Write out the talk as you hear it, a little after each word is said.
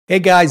Hey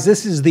guys,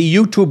 this is the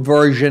YouTube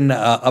version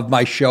of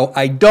my show.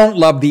 I don't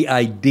love the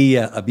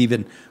idea of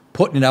even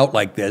putting it out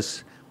like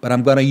this, but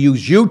I'm going to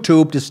use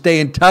YouTube to stay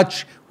in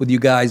touch with you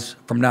guys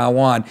from now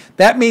on.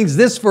 That means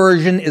this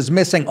version is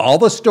missing all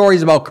the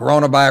stories about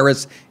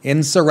coronavirus,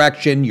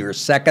 insurrection, your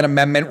Second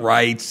Amendment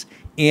rights,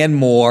 and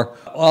more.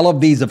 All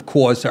of these, of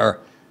course, are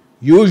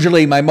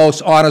usually my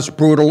most honest,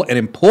 brutal, and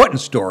important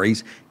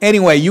stories.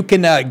 Anyway, you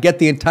can get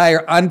the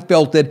entire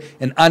unfiltered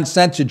and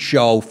uncensored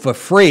show for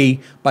free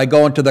by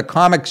going to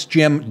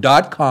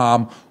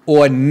thecomicsgym.com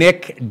or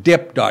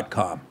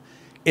nickdip.com.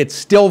 It's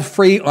still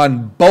free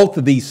on both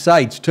of these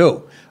sites,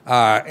 too.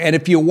 And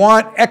if you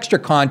want extra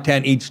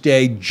content each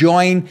day,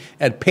 join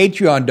at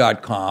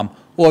patreon.com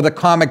or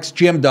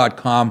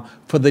thecomicsgym.com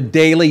for the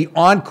daily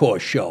Encore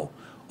show.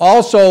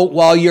 Also,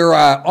 while you're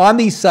on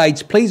these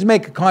sites, please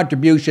make a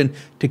contribution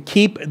to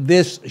keep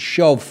this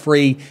show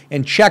free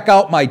and check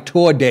out my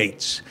tour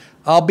dates.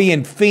 I'll be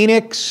in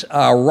Phoenix,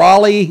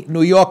 Raleigh,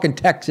 New York, and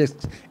Texas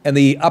in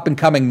the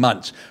up-and-coming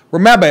months.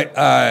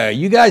 Remember,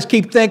 you guys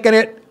keep thinking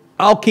it,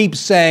 I'll keep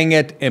saying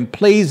it, and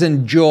please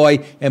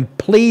enjoy and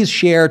please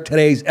share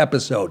today's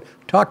episode.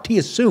 Talk to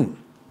you soon.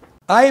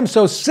 I am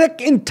so sick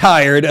and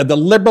tired of the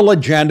liberal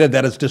agenda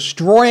that is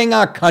destroying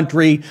our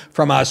country,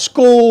 from our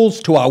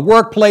schools to our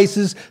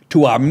workplaces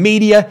to our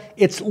media.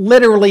 It's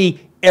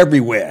literally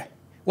everywhere.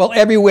 Well,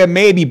 everywhere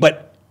maybe,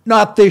 but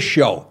not this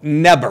show.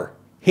 Never.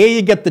 Here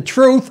you get the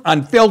truth,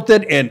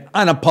 unfiltered and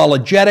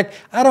unapologetic.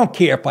 I don't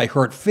care if I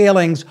hurt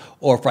feelings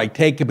or if I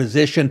take a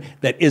position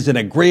that isn't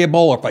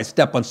agreeable or if I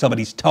step on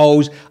somebody's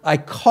toes. I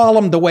call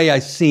them the way I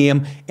see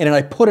them, and then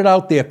I put it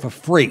out there for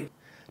free.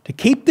 To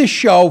keep this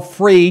show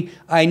free,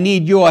 I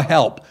need your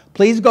help.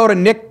 Please go to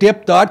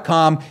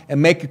nickdip.com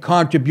and make a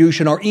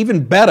contribution, or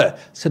even better,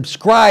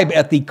 subscribe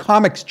at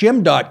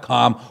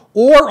thecomicsgym.com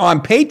or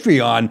on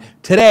Patreon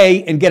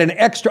today and get an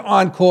extra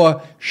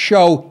Encore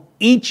show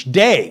each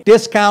day.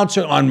 Discounts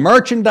on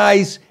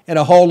merchandise and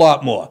a whole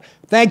lot more.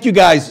 Thank you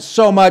guys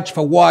so much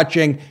for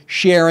watching,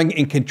 sharing,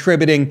 and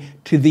contributing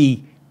to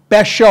the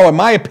best show, in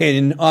my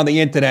opinion, on the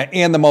internet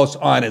and the most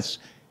honest.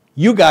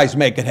 You guys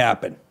make it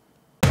happen.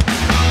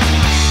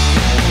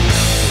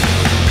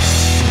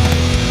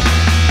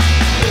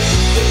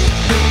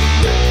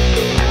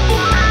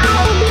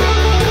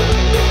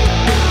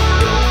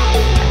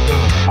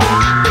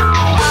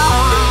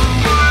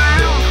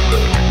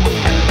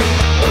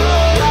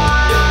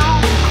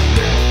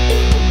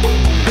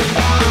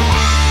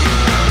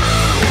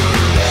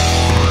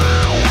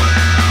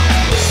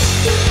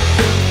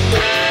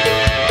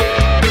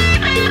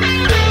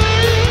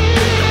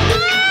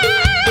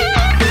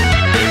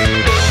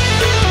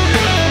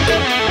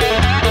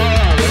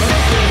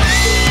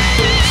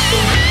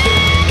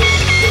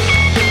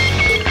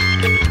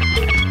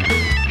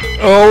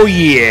 Oh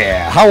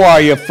yeah, how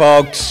are you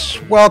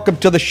folks? Welcome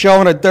to the show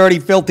on a Dirty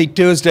Filthy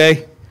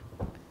Tuesday.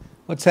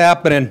 What's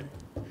happening?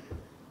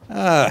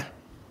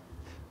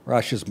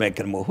 Russia's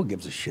making a move. Who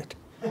gives a shit?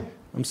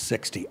 I'm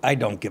 60. I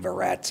don't give a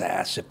rat's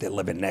ass if they're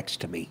living next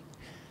to me.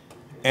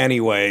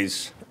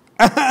 Anyways.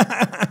 What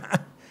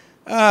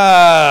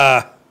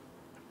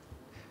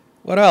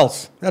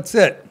else? That's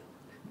it.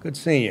 Good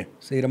seeing you.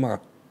 See you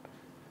tomorrow.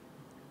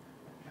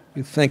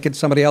 You thinking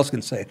somebody else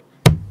can say it?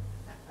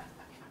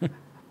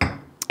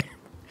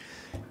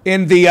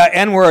 In the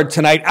N-word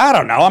tonight, I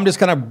don't know. I'm just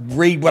going to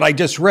read what I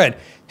just read.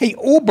 Hey,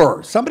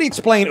 Uber. Somebody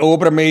explain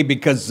Uber to me,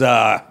 because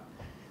I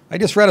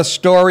just read a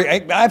story.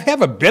 I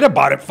have a bit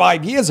about it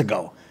 5 years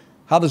ago.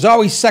 How there's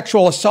always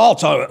sexual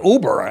assaults on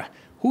Uber.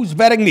 Who's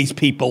vetting these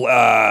people?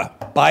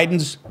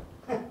 Biden's,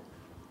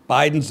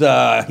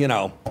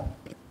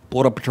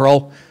 Border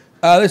Patrol.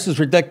 This is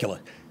ridiculous.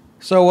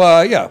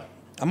 So, yeah.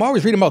 I'm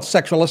always reading about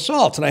sexual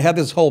assaults, and I had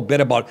this whole bit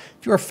about,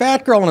 if you're a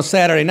fat girl on a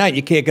Saturday night,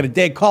 you can't get a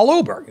date, call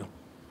Uber.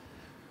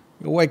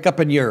 You wake up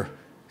in your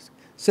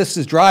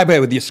sister's driveway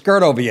with your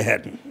skirt over your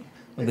head.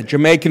 And the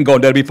Jamaican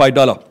going, that'll be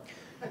 $5.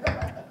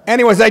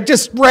 Anyways, I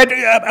just read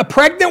a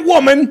pregnant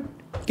woman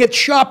gets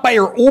shot by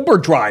her Uber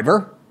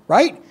driver,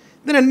 right?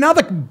 Then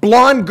another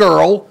blonde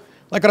girl,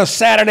 like on a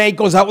Saturday,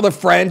 goes out with her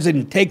friends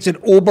and takes an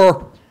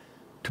Uber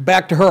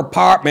back to her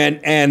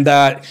apartment, and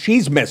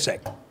she's missing.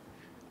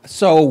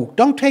 So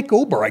don't take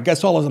Uber, I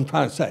guess all I'm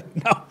trying to say.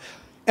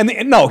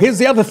 No, here's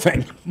the other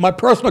thing. My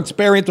personal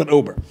experience with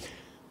Uber.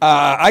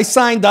 I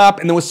signed up,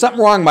 and there was something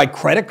wrong. My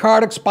credit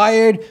card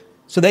expired,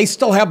 so they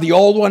still have the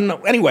old one.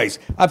 Anyways,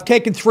 I've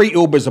taken 3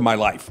 Ubers in my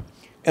life,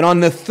 and on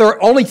the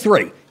only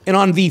 3. And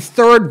on the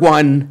third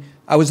one,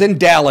 I was in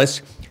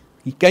Dallas.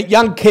 A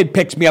young kid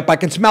picks me up. I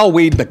can smell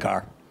weed in the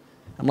car.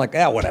 I'm like,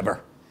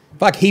 whatever.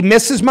 Fuck, he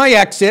misses my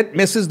exit,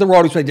 misses the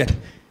road.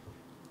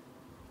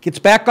 Gets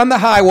back on the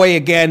highway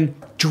again,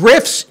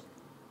 drifts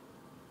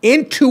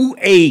into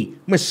a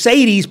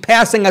Mercedes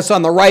passing us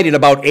on the right at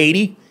about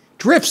 80.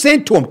 Drifts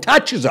into him,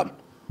 touches him.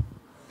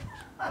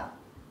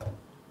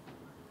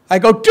 I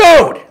go,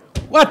 dude,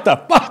 what the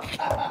fuck?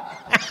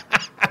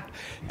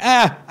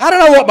 I don't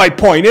know what my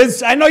point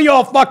is. I know you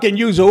all fucking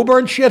use Uber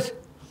and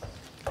shit.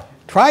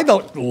 Try the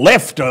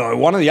Lyft or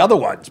one of the other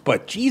ones,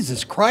 but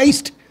Jesus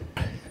Christ.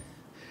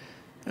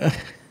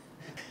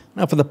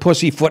 Enough of the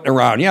pussyfooting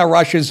around. Yeah,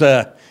 Russia's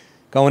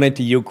going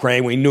into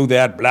Ukraine. We knew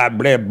that. Blah,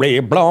 blah,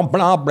 blah, blah,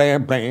 blah, blah,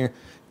 blah.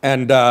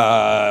 And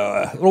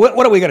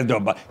what are we going to do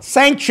about it?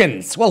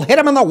 Sanctions. Well, hit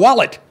them in the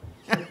wallet.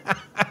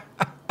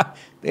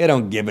 They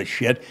don't give a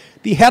shit.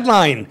 The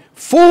headline,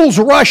 Fools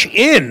Rush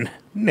In.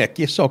 Nick,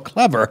 you're so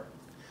clever.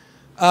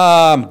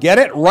 Get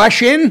it?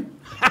 Rush in?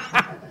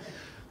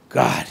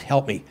 God,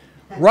 help me.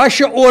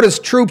 Russia orders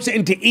troops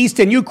into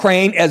eastern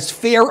Ukraine as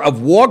fear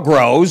of war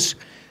grows.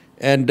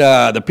 And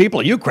the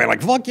people of Ukraine are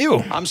like, fuck you.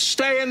 I'm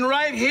staying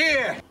right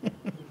here.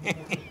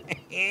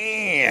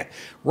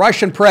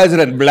 Russian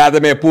President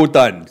Vladimir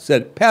Putin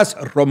said, pass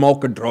remote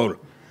control.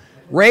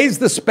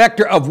 Raised the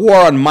specter of war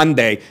on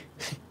Monday.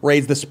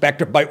 Raised the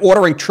specter by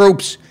ordering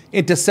troops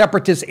into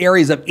separatist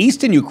areas of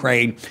eastern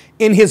Ukraine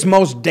in his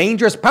most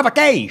dangerous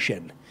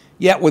provocation.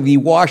 Yet with the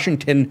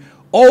Washington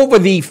over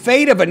the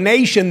fate of a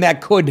nation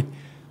that could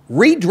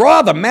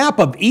redraw the map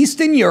of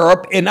Eastern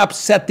Europe and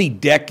upset the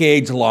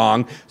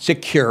decades-long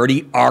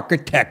security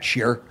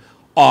architecture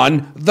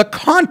on the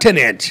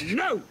continent.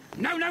 No.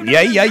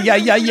 Yeah.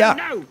 No. Yeah.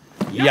 No.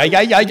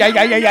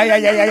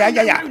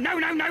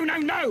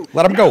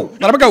 Let him go.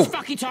 Let him go.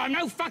 Fucking time.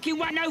 No fucking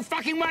way. No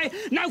fucking way,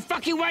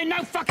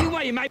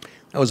 mate.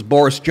 That was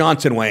Boris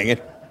Johnson weighing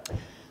it.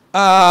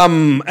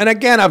 And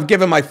again, I've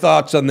given my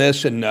thoughts on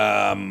this, and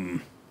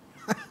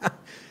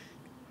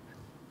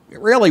it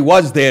really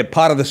was the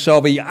part of the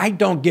Soviet. I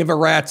don't give a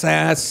rat's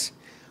ass,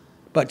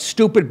 but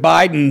stupid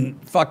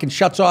Biden fucking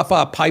shuts off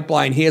our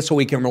pipeline here so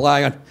we can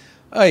rely on,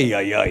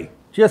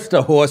 just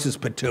a horse's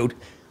patoot.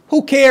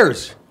 Who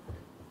cares?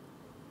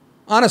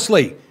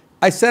 Honestly,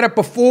 I said it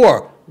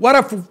before. What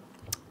if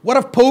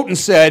Putin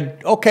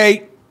said,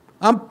 okay,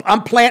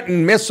 I'm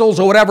planting missiles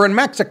or whatever in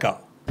Mexico?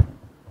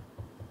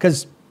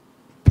 Because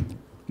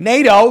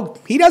NATO,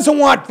 he doesn't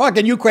want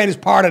fucking Ukraine as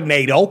part of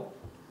NATO,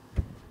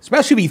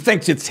 especially if he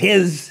thinks it's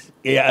his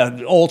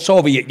old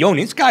Soviet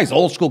Union. This guy's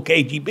old school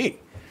KGB.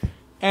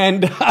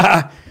 And,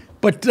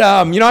 but you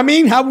know what I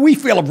mean? How would we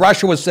feel if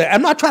Russia was,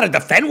 I'm not trying to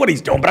defend what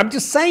he's doing, but I'm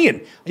just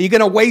saying, are you going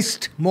to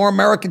waste more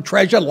American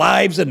treasure,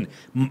 lives, and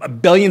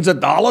billions of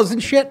dollars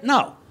and shit?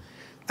 No.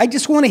 I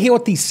just want to hear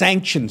what these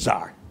sanctions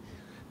are.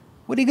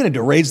 What are you going to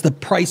do, raise the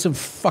price of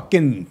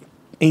fucking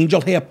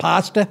angel hair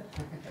pasta?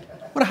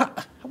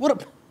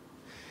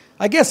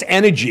 I guess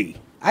energy.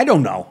 I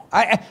don't know.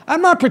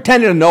 I'm not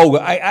pretending to know.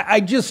 I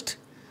just,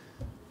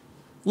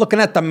 looking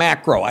at the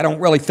macro, I don't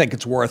really think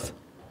it's worth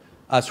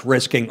us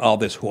risking all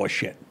this horse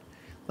shit.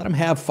 Let him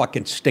have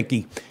fucking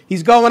stinky.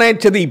 He's going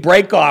into the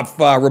break-off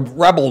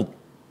rebel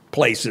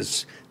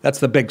places. That's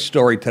the big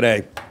story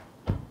today.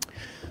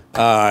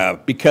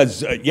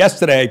 Because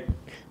yesterday,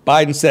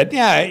 Biden said,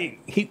 yeah,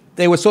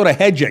 they were sort of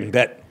hedging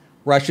that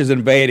Russia's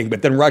invading,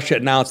 but then Russia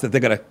announced that they're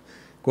going to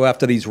go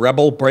after these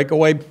rebel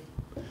breakaway.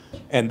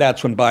 And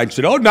that's when Biden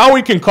said, oh, now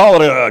we can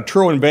call it a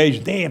true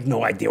invasion. They have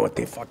no idea what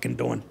they're fucking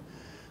doing.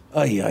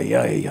 The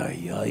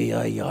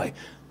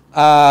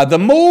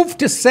move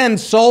to send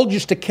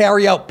soldiers to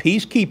carry out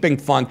peacekeeping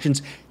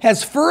functions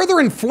has further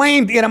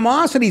inflamed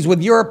animosities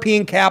with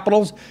European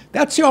capitals.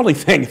 That's the only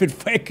thing.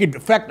 If it could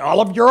affect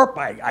all of Europe,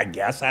 I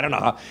guess. I don't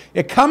know.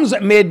 It comes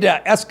amid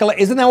escalate.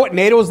 Isn't that what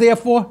NATO is there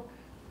for?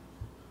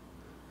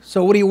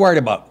 So what are you worried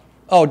about?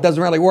 Oh, it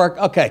doesn't really work?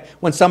 Okay.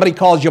 When somebody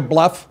calls you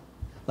bluff,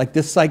 like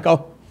this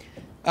psycho.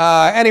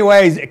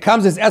 Anyways, it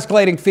comes as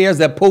escalating fears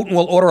that Putin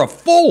will order a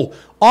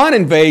full-on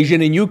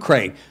invasion in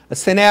Ukraine, a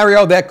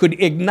scenario that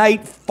could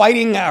ignite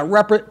fighting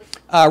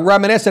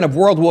reminiscent of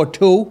World War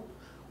II,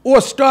 or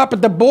stop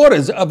at the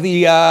borders of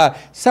the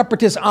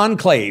separatist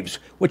enclaves,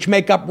 which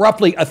make up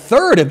roughly a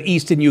third of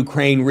eastern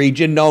Ukraine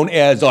region known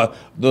as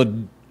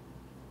the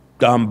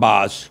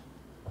Donbass.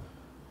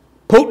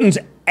 Putin's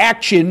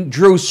action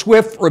drew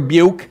swift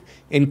rebuke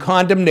in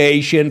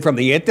condemnation from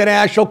the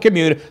international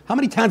community. How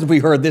many times have we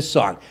heard this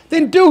song?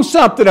 Then do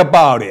something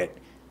about it.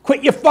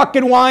 Quit your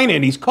fucking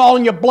whining. He's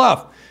calling you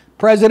bluff.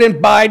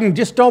 President Biden,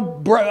 just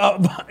don't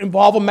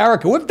involve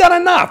America. We've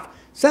done enough.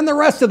 Send the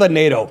rest of the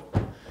NATO.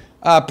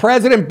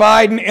 President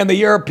Biden and the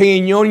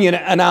European Union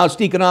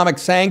announced economic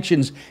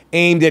sanctions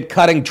aimed at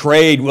cutting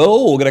trade.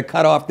 Whoa, we're going to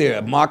cut off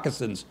their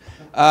moccasins.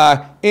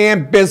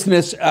 And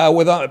businesses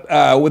with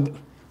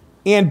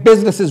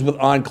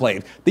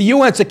enclaves. The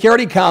UN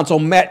Security Council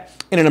met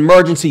in an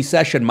emergency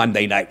session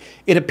Monday night.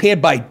 It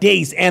appeared by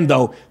day's end,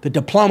 though, the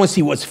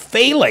diplomacy was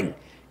failing,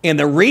 and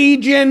the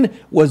region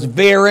was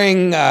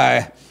veering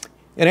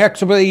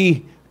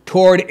inexorably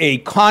toward a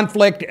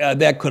conflict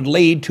that could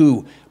lead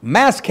to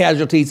mass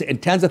casualties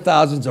and tens of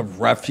thousands of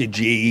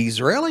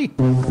refugees. Really?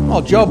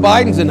 Well, Joe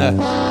Biden's in a...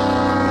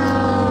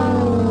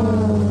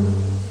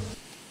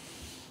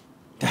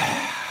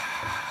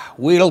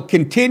 We'll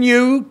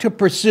continue to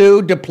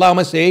pursue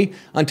diplomacy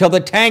until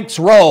the tanks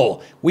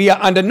roll. We are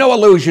under no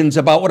illusions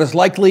about what is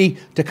likely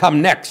to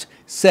come next,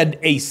 said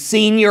a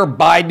senior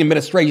Biden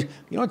administration.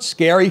 You know what's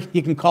scary?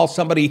 You can call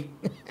somebody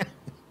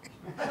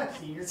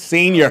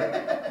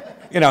senior,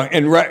 you know,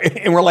 in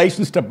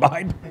relations to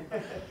Biden.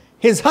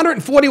 His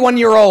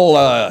 141-year-old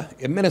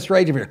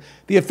administration here.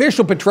 The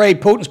official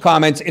portrayed Putin's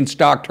comments in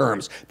stark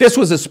terms. This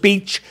was a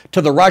speech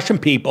to the Russian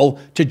people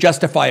to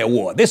justify a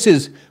war. This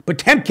is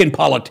Potemkin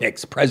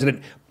politics.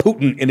 President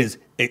Putin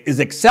is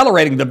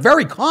accelerating the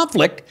very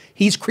conflict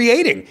he's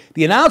creating.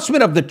 The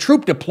announcement of the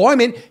troop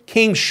deployment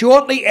came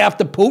shortly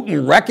after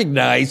Putin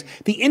recognized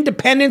the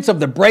independence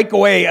of the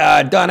breakaway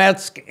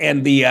Donetsk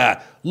and the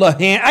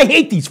Luhansk. I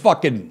hate these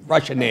fucking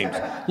Russian names.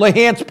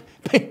 Luhansk.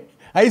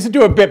 I used to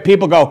do a bit.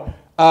 People go,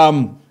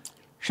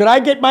 should I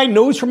get my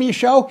news from your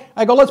show?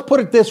 I go, let's put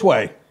it this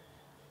way.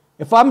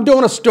 If I'm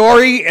doing a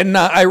story and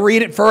I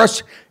read it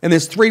first and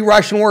there's 3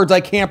 Russian words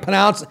I can't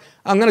pronounce,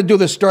 I'm going to do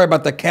this story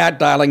about the cat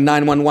dialing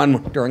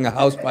 911 during a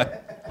house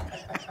fire.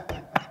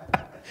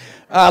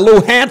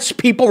 Luhansk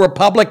People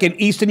Republic in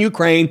eastern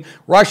Ukraine,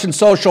 Russian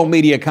social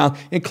media account,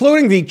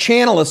 including the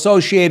channel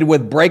associated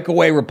with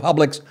breakaway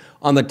republics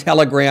on the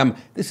Telegram.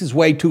 This is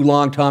way too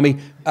long, Tommy.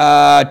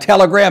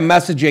 Telegram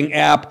messaging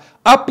app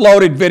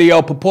uploaded video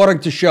purporting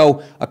to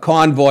show a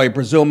convoy,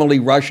 presumably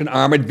Russian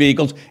armored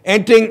vehicles,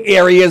 entering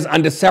areas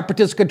under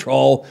separatist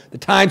control. The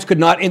Times could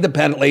not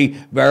independently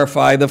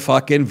verify the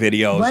fucking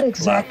videos. What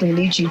exactly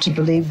leads you to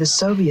believe the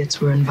Soviets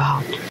were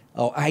involved?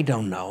 Oh, I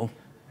don't know.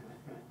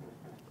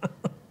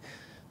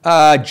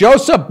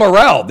 Joseph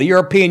Borrell, the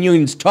European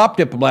Union's top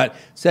diplomat,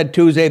 said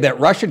Tuesday that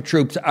Russian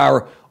troops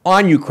are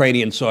on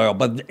Ukrainian soil,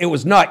 but it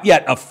was not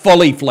yet a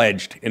fully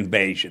fledged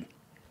invasion.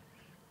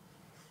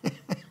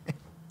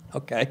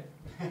 Okay.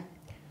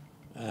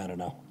 I don't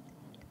know.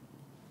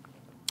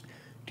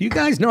 Do you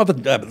guys know that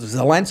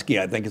Zelensky,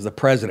 I think, is the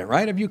president,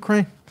 right, of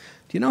Ukraine?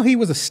 Do you know he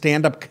was a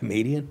stand-up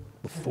comedian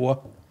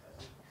before?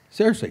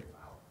 Seriously.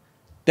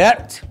 He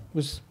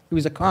was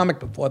a comic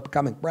before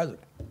becoming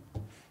president.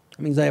 That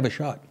means I have a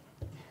shot.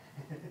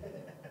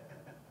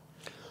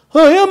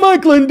 Hi, I'm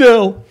Mike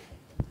Lindell.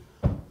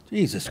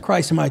 Jesus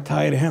Christ, am I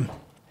tired of him.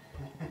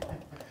 How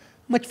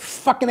much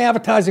fucking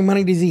advertising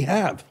money does he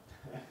have?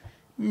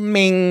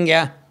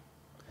 Minga.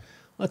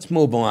 Let's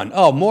move on.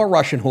 Oh, more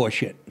Russian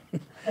horseshit.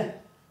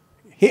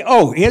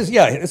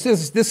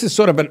 This is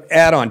sort of an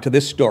add-on to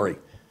this story.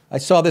 I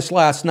saw this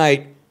last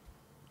night.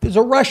 There's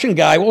a Russian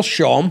guy, we'll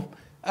show him,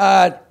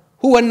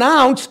 who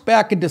announced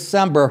back in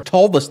December,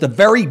 told us the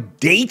very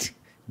date,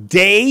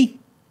 day,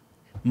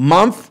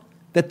 month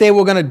that they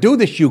were going to do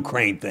this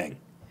Ukraine thing.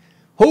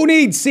 Who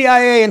needs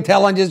CIA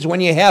intelligence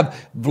when you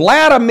have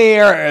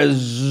Vladimir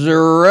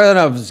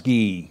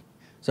Zhirinovsky?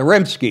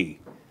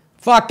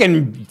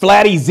 Fucking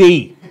Vladdy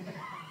Z.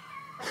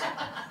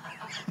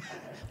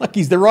 Look,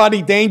 he's the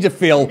Rodney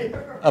Dangerfield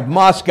of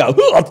Moscow.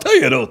 I'll tell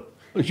you, though,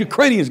 those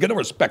Ukrainians got to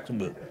respect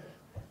him.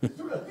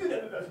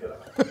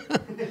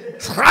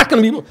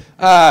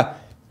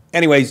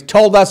 Anyways,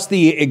 told us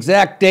the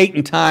exact date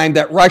and time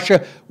that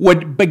Russia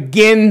would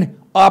begin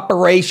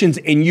operations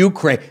in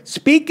Ukraine.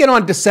 Speaking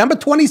on December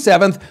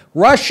 27th,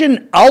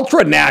 Russian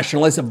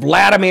ultra-nationalist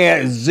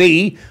Vladimir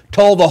Z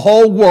told the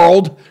whole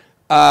world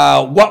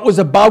what was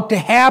about to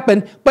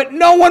happen, but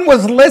no one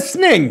was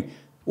listening,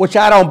 which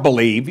I don't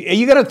believe. Are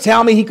you going to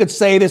tell me he could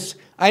say this?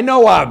 I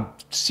know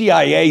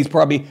CIA's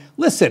probably...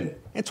 Listen,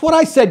 it's what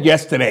I said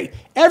yesterday.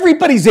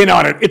 Everybody's in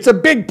on it. It's a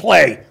big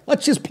play.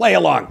 Let's just play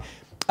along.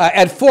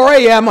 At 4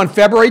 a.m. on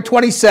February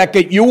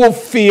 22nd, you will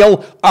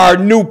feel our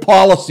new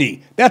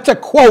policy. That's a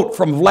quote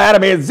from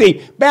Vladimir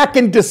Z back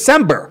in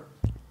December.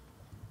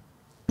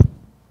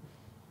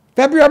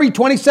 February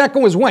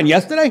 22nd was when?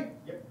 Yesterday?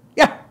 Yep.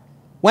 Yeah.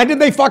 When did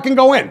they fucking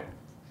go in?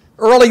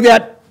 Early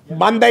that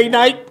Monday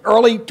night,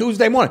 early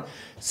Tuesday morning.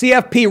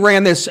 CFP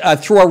ran this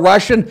through a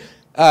Russian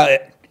to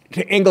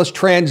English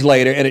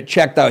translator, and it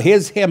checked out.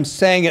 Here's him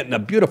saying it in a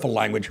beautiful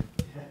language.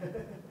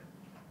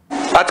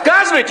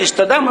 Отказывайтесь,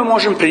 тогда мы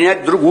можем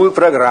принять другую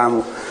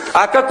программу.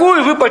 А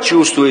какую вы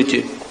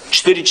почувствуете?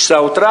 4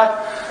 часа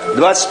утра,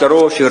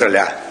 22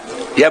 февраля.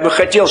 Я бы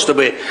хотел,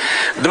 чтобы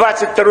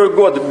 22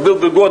 год был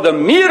бы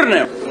годом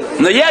мирным,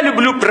 но я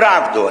люблю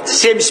правду.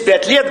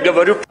 75 лет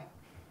говорю.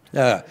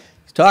 He's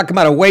talking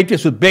about a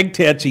waitress with big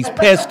tits. He's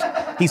pissed.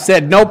 He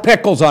said no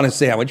pickles on his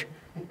sandwich.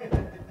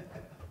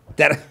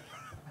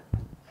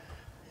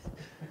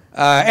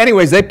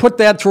 Anyways, they put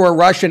that through a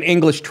Russian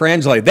English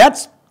translator.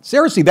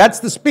 Seriously,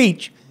 that's the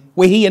speech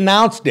where he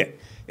announced it.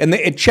 And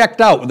it checked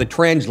out with the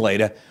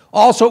translator.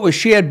 Also, it was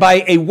shared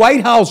by a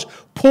White House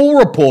poll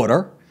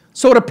reporter,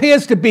 so it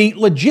appears to be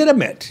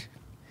legitimate.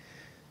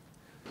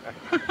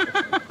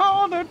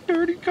 Oh, that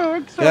dirty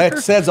cocksucker. That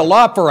says a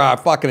lot for our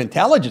fucking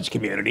intelligence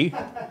community.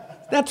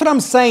 That's what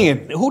I'm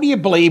saying. Who do you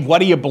believe? What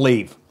do you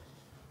believe?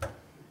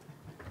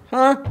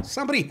 Huh?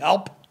 Somebody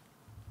help.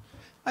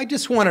 I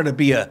just wanted to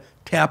be a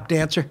tap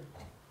dancer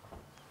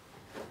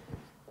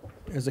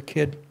as a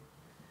kid.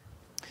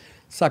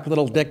 Suck a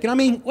little dick. I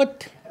mean,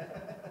 what?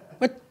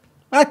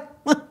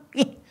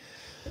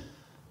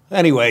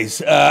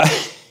 Anyways,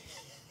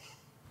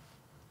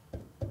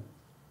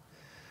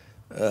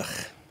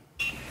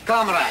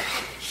 Comrade,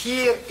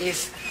 here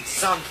is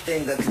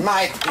something that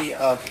might be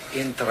of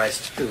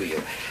interest to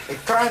you. A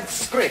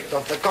transcript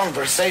of the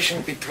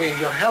conversation between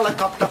your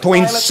helicopter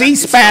between pilot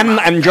C-SPAN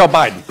and Joe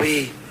Biden.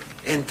 We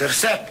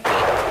Intercept.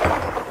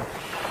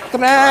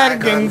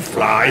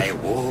 Dragonfly.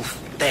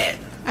 Wolf dead.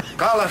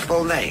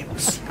 Colorful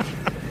names.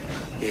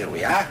 Here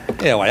we are.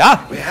 Here we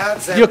are. We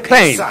have them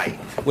Ukraine inside.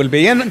 will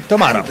be in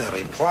tomorrow. And the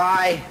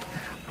reply,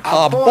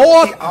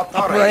 Abort the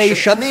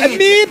operation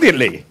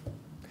immediately.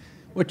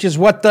 Which is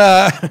what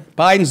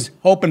Biden's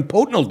hoping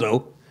Putin will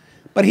do.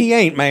 But he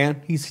ain't,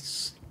 man.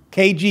 He's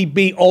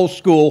KGB old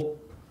school.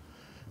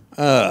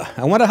 I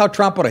wonder how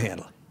Trump would have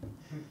handled it.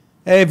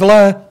 Hey,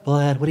 Vlad,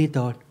 what are you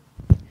doing?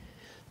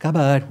 Come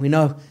on, we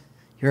know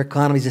your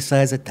economy's the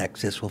size of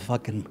Texas.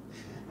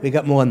 We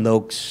got more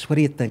nukes. What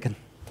are you thinking?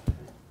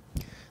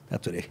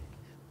 That's what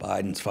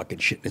Biden's fucking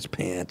shitting his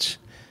pants.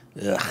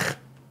 Ugh.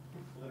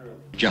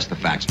 Just the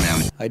facts,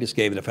 man. I just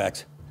gave you the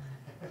facts.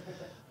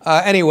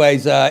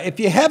 Anyways, if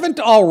you haven't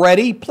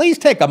already, please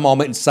take a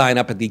moment and sign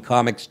up at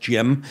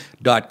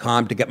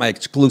thecomicsgym.com to get my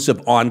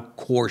exclusive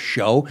Encore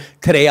show.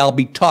 Today I'll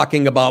be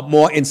talking about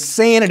more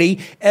insanity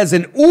as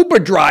an Uber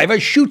driver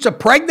shoots a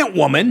pregnant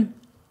woman.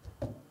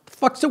 The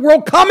fuck's the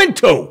world coming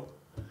to?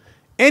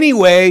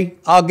 Anyway,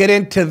 I'll get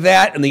into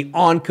that in the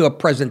Encore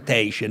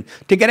presentation.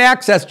 To get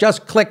access,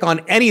 just click on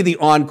any of the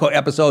Encore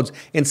episodes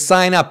and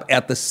sign up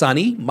at the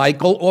Sonny,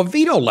 Michael, or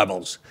Vito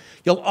levels.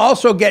 You'll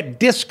also get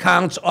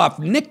discounts off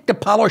Nick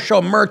DiPaolo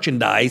Show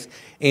merchandise.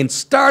 And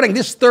starting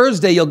this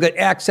Thursday, you'll get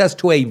access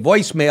to a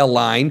voicemail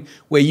line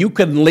where you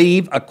can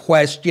leave a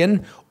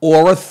question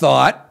or a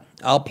thought.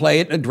 I'll play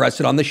it and address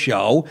it on the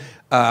show.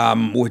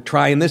 We're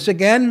trying this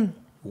again.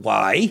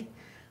 Why?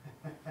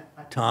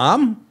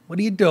 Tom, what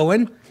are you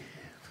doing?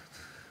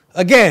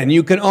 Again,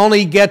 you can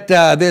only get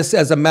this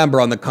as a member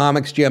on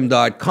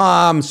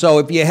thecomicsgym.com. So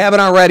if you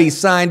haven't already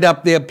signed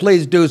up there,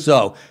 please do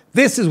so.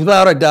 This is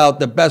without a doubt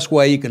the best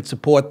way you can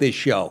support this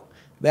show.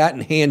 That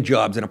and hand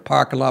jobs in a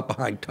parking lot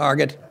behind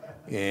Target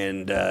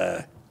and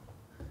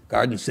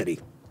Garden City.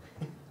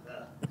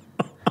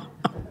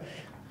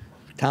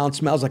 Town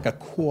smells like a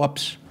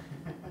corpse.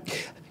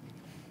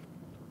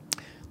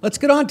 Let's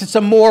get on to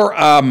some more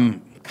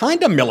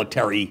kind of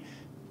military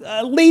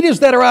leaders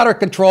that are out of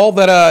control,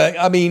 that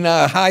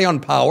are, high on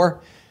power.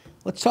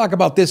 Let's talk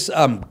about this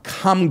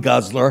cum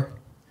guzzler,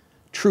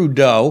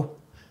 Trudeau.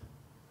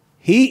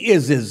 He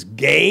is as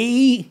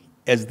gay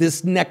as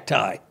this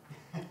necktie.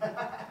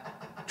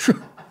 It's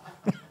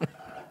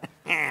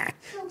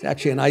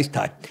actually a nice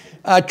tie.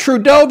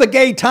 Trudeau, the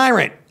gay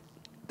tyrant.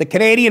 The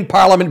Canadian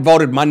Parliament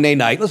voted Monday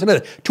night, listen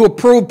to this, to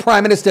approve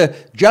Prime Minister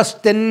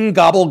Justin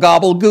Gobble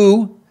Gobble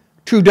Goo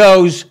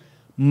Trudeau's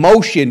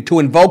motion to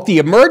invoke the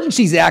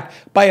Emergencies Act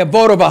by a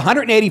vote of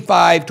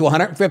 185 to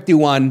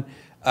 151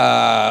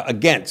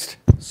 against.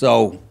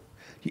 So,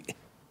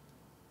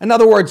 in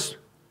other words,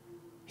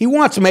 he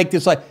wants to make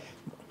this like,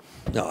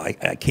 no,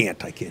 I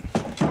can't.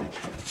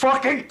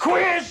 Fucking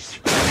quiz!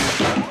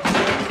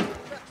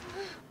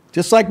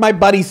 Just like my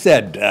buddy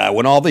said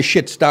when all this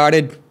shit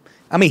started.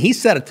 I mean, he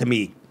said it to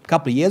me a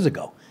couple of years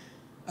ago.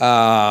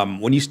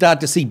 When you start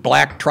to see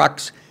black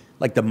trucks,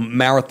 like the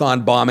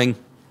marathon bombing,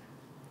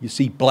 you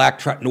see black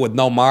trucks with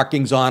no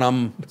markings on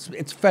them.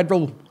 It's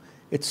federal.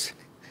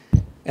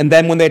 And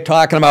then when they're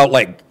talking about,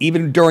 like,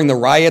 even during the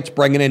riots,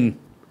 bringing in,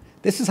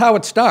 this is how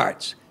it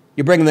starts.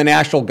 You bring in the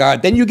National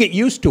Guard, then you get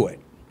used to it.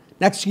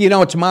 Next thing you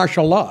know, it's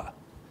martial law.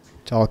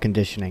 It's all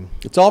conditioning.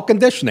 It's all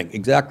conditioning.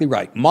 Exactly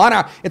right.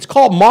 It's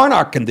called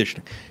monarch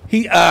conditioning.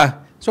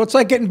 So it's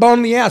like getting boned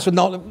in the ass with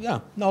no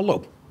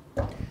lube.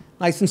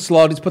 Nice and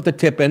slow. Just put the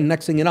tip in.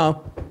 Next thing you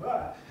know,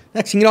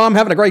 I'm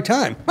having a great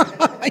time.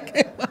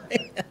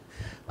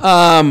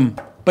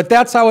 But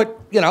that's how it.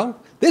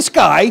 This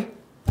guy.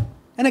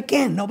 And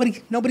again,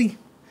 nobody.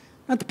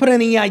 Not to put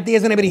any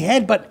ideas in anybody's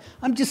head, but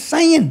I'm just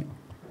saying.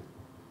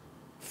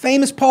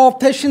 Famous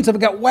politicians have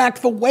got whacked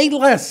for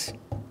weightless.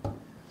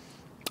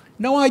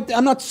 No,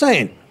 I'm not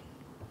saying.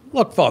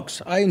 Look,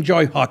 folks, I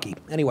enjoy hockey.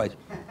 Anyways,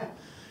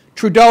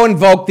 Trudeau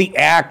invoked the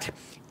act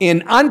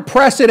in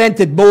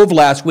unprecedented move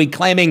last week,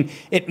 claiming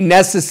it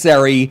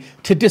necessary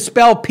to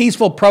dispel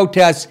peaceful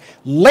protests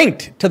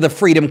linked to the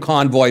Freedom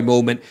Convoy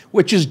movement,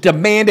 which is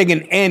demanding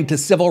an end to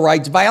civil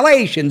rights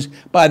violations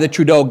by the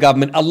Trudeau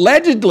government,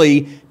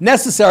 allegedly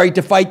necessary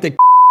to fight the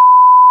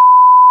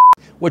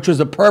which was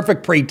a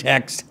perfect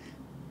pretext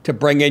to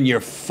bring in your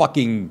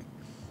fucking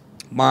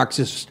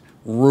Marxist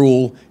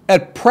rule.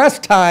 At press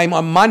time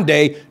on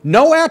Monday,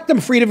 no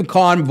active Freedom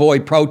Convoy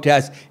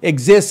protest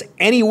exists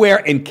anywhere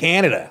in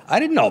Canada.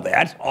 I didn't know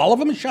that. All of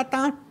them are shut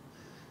down?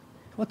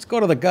 Let's go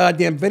to the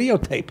goddamn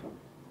videotape.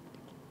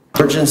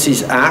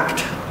 Emergencies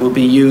Act will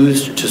be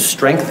used to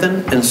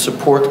strengthen and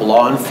support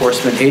law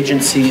enforcement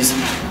agencies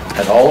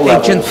at all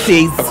levels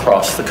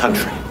across the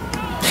country.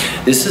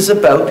 This is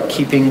about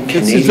keeping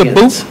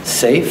Canadians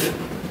safe,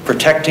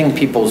 protecting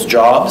people's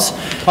jobs.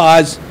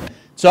 Pause.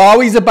 It's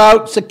always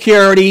about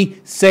security,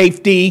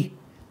 safety,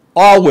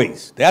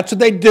 always. That's what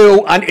they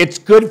do, and it's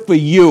good for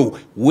you.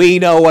 We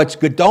know what's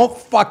good. Don't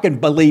fucking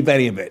believe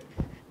any of it.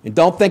 And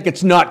don't think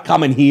it's not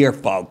coming here,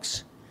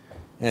 folks.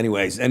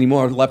 Anyways, any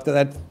more left of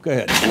that? Go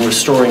ahead. And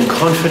restoring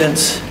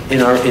confidence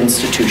in our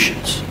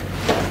institutions.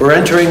 We're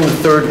entering the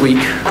third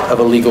week of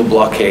illegal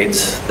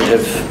blockades that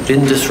have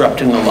been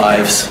disrupting the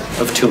lives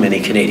of too many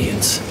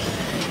Canadians.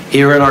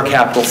 Here in our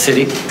capital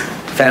city,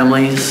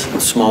 families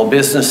and small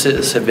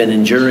businesses have been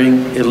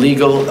enduring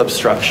illegal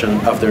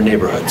obstruction of their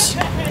neighborhoods,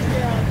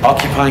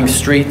 occupying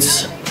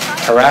streets,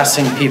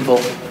 harassing people,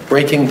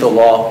 breaking the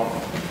law.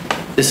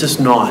 This is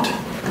not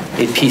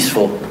a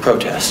peaceful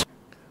protest.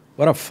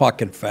 What a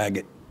fucking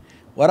faggot.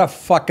 What a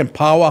fucking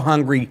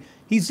power-hungry...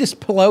 He's just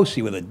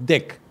Pelosi with a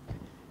dick.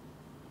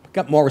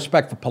 Got more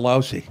respect for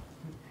Pelosi.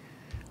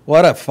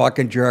 What a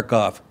fucking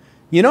jerk-off.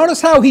 You notice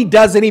how he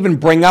doesn't even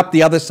bring up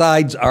the other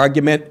side's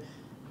argument?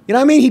 You know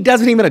what I mean? He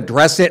doesn't even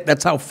address it.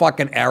 That's how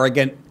fucking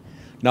arrogant.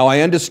 Now, I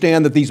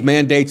understand that these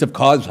mandates have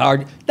caused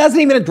hard... Doesn't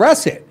even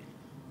address it.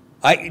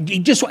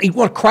 He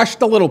want to crush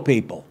the little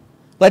people.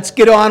 Let's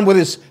get on with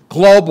this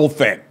global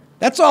thing.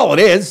 That's all it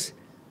is.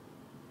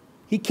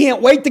 He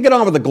can't wait to get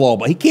on with the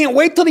global. He can't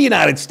wait till the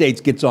United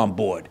States gets on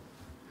board.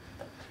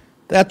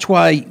 That's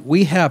why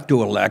we have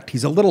to elect.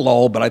 He's a little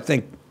old, but I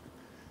think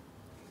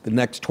the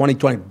next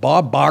 2020,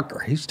 Bob Barker,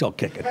 he's still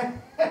kicking.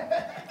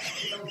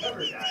 He'll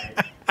never die.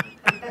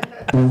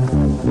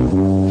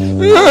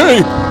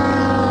 Hey!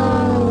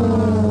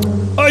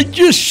 I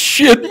just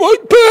shit my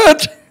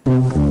pants.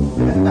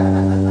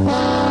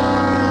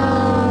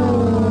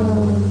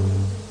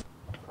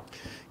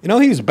 You know,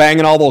 he was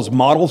banging all those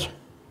models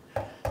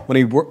when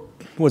he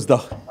was the...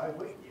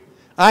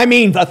 I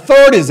mean, a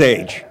third his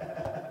age.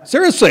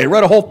 Seriously, I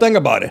read a whole thing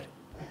about it.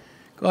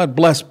 God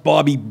bless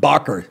Bobby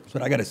Barker. That's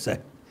what I got to say.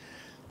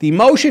 The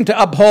motion to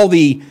uphold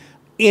the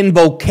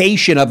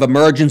invocation of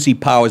emergency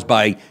powers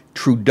by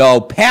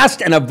Trudeau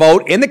passed in a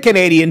vote in the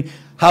Canadian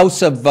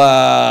House of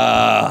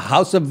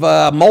Molson,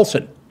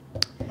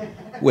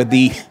 with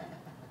the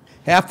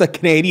half the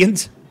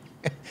Canadians,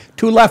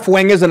 two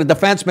left-wingers and a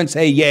defenseman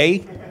say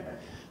yay.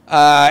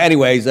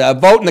 Anyways,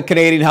 vote in the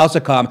Canadian House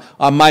of Commons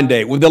on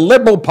Monday, with the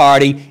Liberal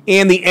Party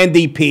and the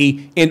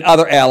NDP and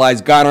other allies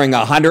garnering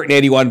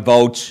 181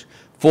 votes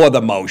for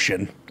the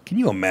motion. Can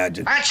you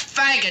imagine? That's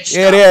faggot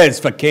stuff. It is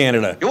for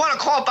Canada. You want to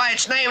call it by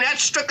its name?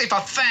 That's strictly for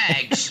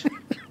fags.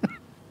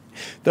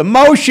 The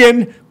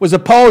motion was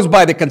opposed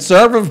by the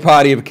Conservative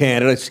Party of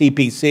Canada,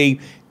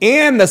 CPC,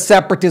 and the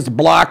Separatist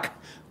Bloc,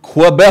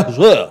 Quebec,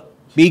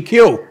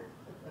 BQ,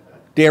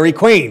 Dairy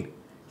Queen,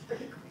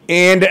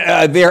 and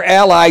their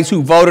allies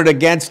who voted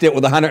against it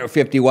with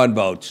 151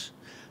 votes,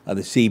 the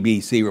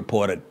CBC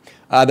reported.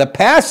 The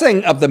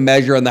passing of the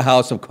measure in the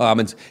House of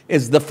Commons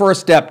is the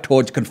first step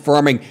towards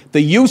confirming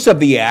the use of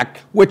the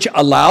Act, which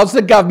allows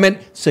the government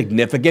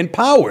significant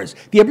powers.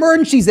 The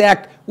Emergencies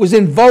Act was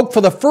invoked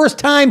for the first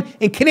time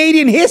in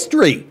Canadian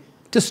history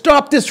to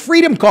stop this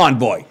freedom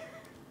convoy.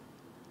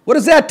 What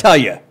does that tell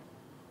you?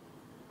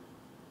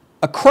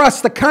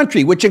 Across the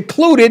country, which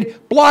included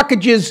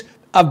blockages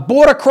of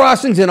border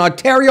crossings in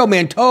Ontario,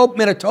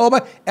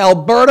 Manitoba,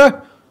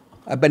 Alberta.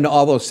 I've been to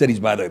all those cities,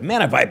 by the way.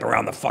 Man, I vibe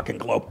around the fucking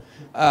globe.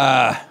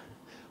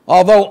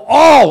 Although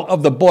all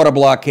of the border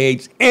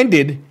blockades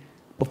ended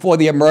before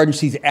the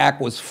Emergencies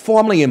Act was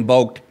formally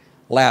invoked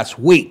last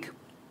week.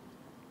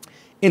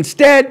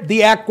 Instead,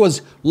 the act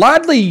was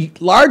largely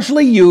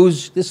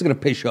used, this is going to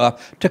piss you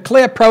off, to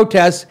clear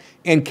protests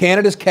in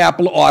Canada's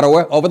capital,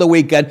 Ottawa, over the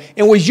weekend,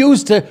 and was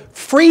used to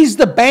freeze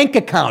the bank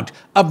account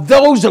of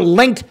those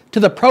linked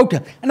to the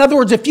protest. In other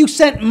words, if you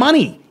sent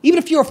money, even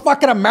if you're a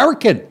fucking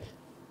American,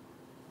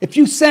 if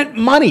you sent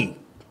money,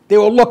 they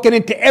were looking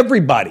into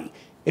everybody.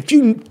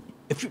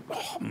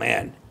 Oh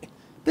man,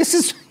 this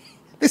is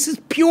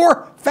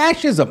pure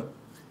fascism.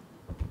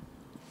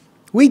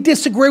 We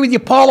disagree with your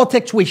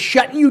politics. We're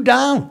shutting you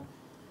down.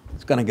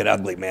 It's going to get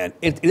ugly, man.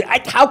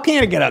 How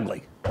can it get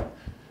ugly?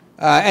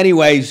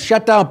 Anyways,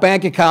 shut down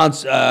bank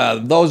accounts,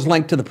 those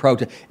linked to the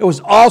protest. It was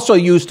also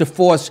used to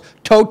force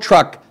tow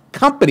truck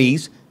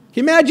companies. Can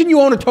you imagine you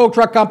own a tow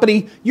truck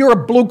company? You're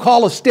a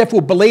blue-collar stiff who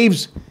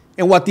believes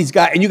in what these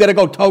guys, and you got to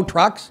go tow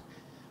trucks?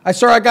 I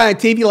saw a guy on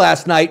TV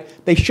last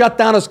night. They shut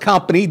down his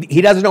company.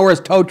 He doesn't know where his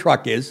tow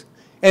truck is.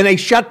 And they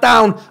shut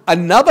down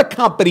another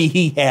company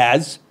he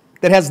has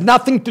that has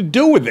nothing to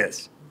do with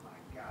this.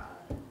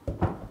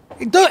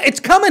 It's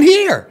coming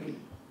here.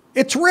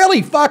 It's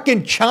really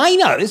fucking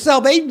China. This is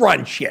how they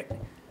run shit.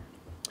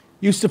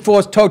 Used to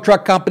force tow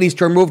truck companies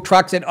to remove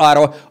trucks in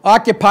Ottawa,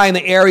 occupying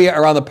the area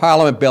around the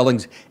Parliament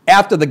buildings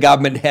after the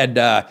government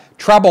had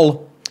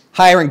trouble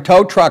hiring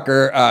tow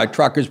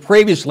truckers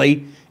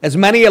previously, as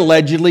many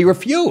allegedly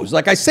refused.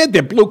 Like I said,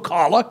 they're blue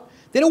collar.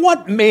 They don't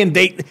want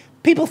mandate.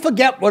 People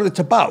forget what it's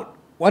about.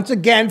 Once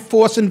again,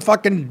 forcing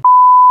fucking...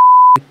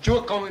 You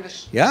a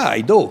communist? Yeah,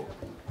 I do.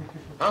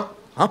 Huh?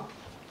 Huh?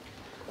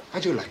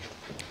 How'd you like it?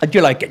 How'd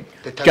you like it?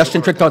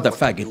 Justin Trudeau, the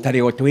faggot. Tell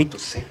you what to eat,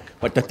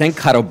 what to think,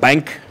 how to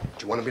bank.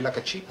 Do you want to be like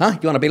a cheap? Huh?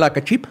 You want to be like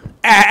a cheap?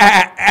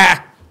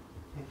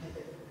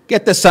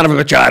 Get this son of a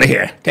bitch out of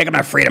here. Take him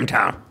to Freedom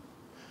Town.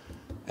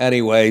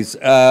 Anyways,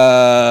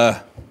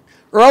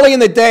 early in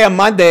the day on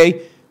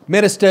Monday,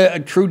 Minister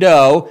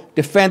Trudeau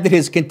defended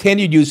his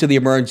continued use of the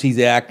Emergencies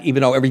Act,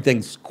 even though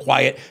everything's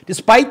quiet,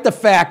 despite the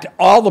fact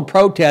all the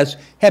protests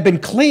have been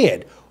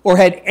cleared. or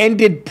had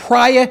ended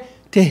prior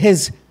to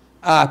his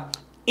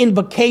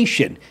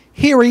invocation.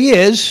 Here he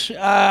is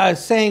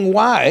saying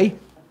why.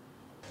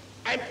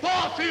 Ein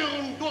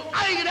Vorführen durch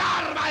eigene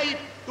Arbeit,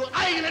 durch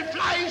eigenen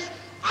Fleiß,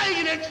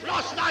 eigene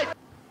Entschlossenheit.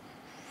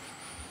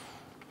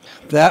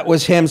 That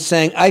was him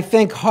saying, I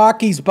think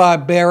hockey's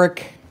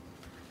barbaric.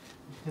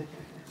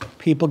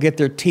 People get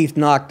their teeth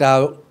knocked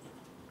out,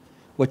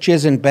 which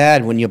isn't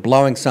bad when you're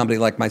blowing somebody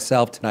like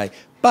myself tonight.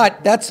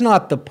 But that's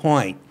not the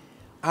point.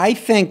 I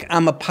think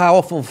I'm a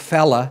powerful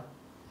fella.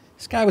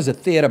 This guy was a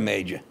theater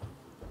major.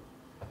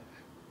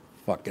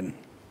 Fucking.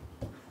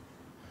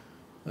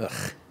 Ugh.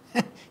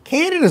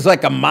 Canada's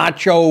like a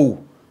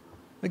macho.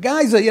 The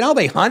guys, you know,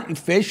 they hunt and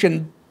fish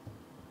and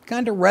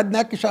kind of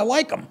redneckish. I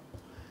like them.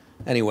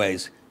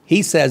 Anyways,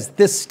 he says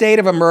this state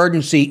of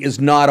emergency is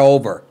not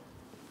over.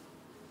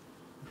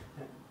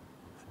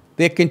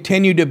 There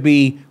continue to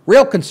be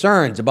real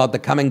concerns about the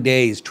coming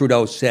days,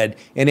 Trudeau said,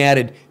 and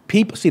added,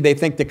 people, see, they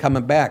think they're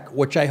coming back,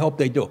 which I hope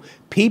they do.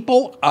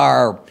 People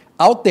are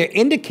out there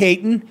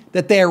indicating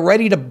that they are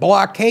ready to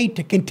blockade,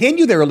 to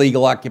continue their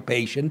illegal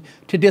occupation,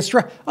 to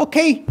destroy.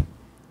 Okay,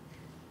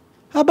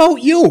 how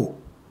about you?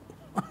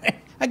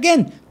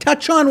 Again,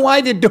 touch on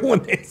why they're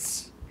doing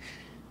this.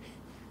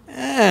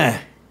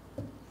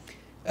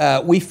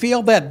 We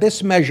feel that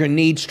this measure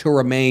needs to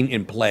remain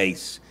in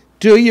place.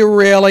 Do you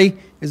really?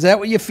 Is that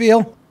what you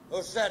feel?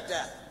 Who said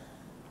that?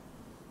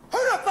 Who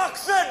the fuck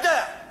said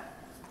that?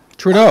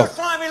 Trudeau.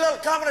 Slimy little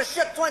communist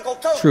shit twinkle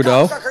toed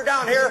Trudeau. cocksucker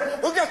down here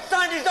who just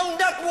signed his own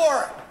death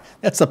warrant.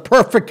 That's a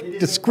perfect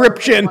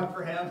description.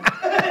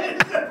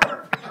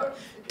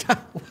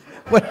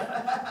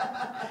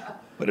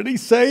 What did he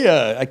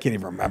say? I can't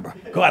even remember.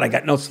 God, I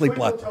got no sleep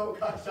left.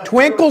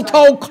 Twinkle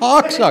toe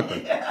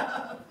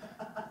cocksucker.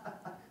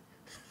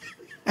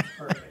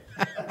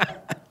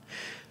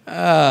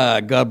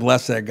 God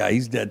bless that guy.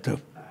 He's dead too.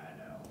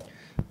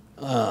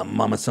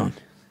 Mama son.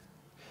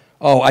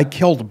 Oh, I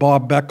killed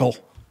Bob Beckel.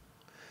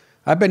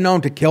 I've been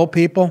known to kill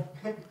people.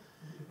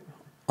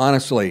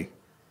 Honestly,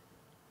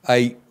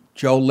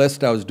 Joe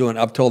List,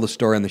 I've told the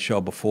story on the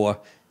show before.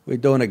 We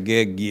were doing a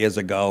gig years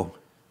ago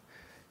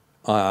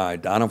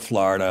down in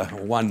Florida,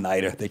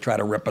 one-nighter. They try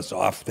to rip us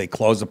off. They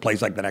close the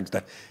place like the next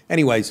day.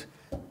 Anyways,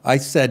 I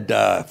said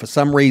for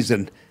some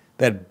reason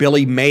that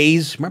Billy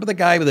Mays, remember the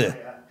guy with the,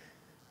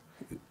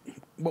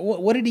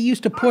 what did he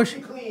used to push?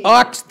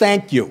 Ox,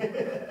 thank you.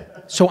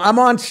 So I'm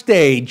on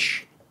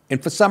stage,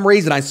 and for some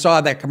reason I saw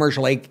that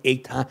commercial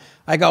eight times.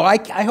 I go,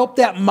 I hope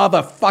that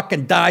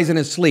motherfucking dies in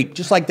his sleep,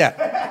 just like that.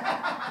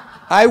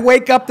 I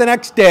wake up the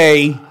next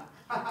day,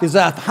 there's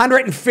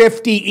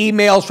 150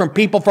 emails from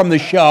people from the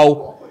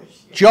show.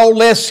 Joe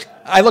List,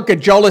 I look at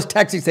Joe List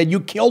text, he said, you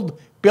killed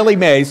Billy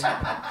Mays.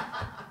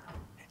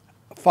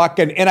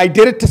 Fucking, and I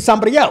did it to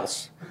somebody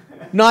else.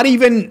 Not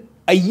even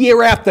a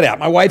year after that.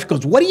 My wife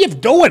goes, what are you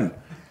doing?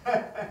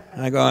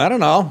 And I go, I don't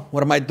know.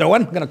 What am I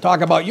doing? I'm going to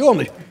talk about you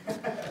only.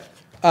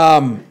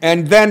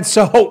 And then,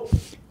 so,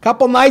 a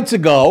couple nights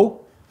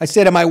ago, I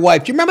said to my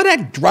wife, do you remember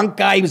that drunk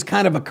guy? He was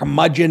kind of a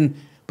curmudgeon,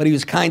 but he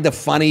was kind of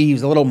funny. He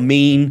was a little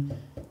mean.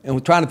 And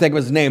we're trying to think of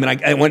his name.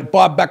 And I went,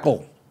 Bob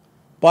Beckel.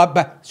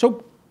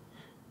 So,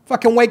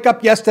 fucking wake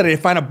up yesterday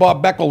to find out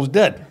Bob Beckel was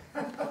dead.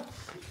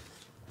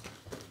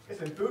 It's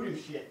some voodoo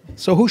shit.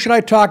 So who should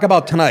I talk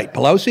about tonight?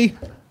 Pelosi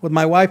with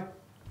my wife?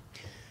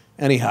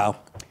 Anyhow,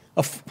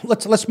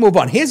 let's move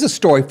on. Here's a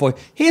story for you.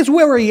 Here's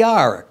where we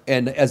are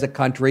as a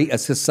country, a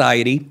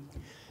society.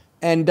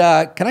 And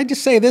can I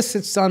just say this?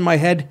 It's on my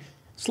head.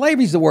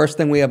 Slavery's the worst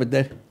thing we ever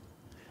did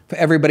for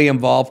everybody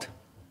involved.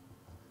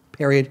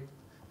 Period.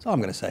 That's all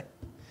I'm going to say.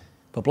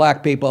 For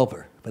black people,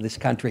 for this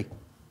country,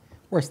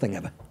 worst thing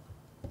ever.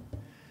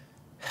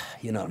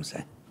 You know what I'm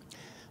saying.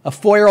 A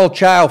 4-year-old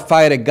child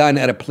fired a gun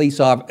at a police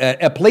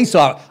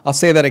officer. I'll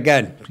say that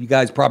again. You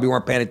guys probably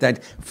weren't paying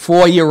attention.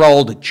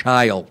 4-year-old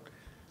child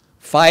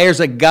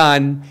fires a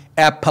gun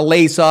at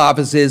police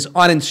officers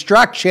on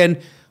instruction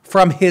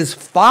from his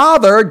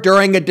father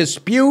during a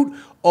dispute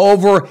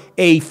over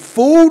a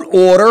food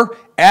order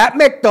at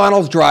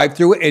McDonald's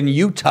drive-thru in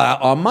Utah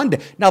on Monday.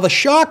 Now, the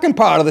shocking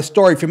part of the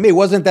story for me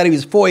wasn't that he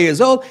was 4 years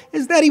old,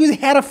 is that he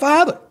had a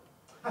father.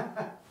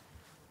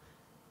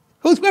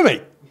 Who's with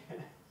me?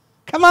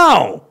 Come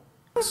on.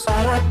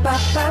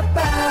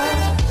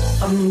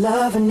 I'm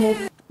loving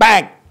it.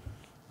 Bang.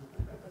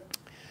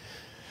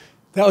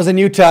 That was in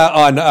Utah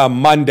on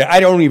Monday. I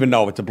don't even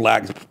know if it's a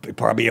black. It's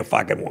probably a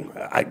fucking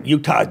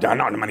Utah. There are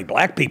not many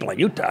black people in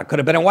Utah. Could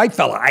have been a white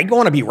fella. I don't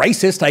want to be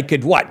racist. I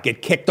could what?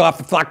 Get kicked off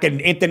the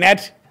fucking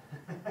internet?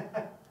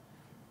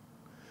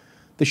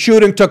 The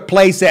shooting took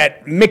place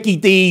at Mickey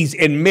D's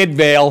in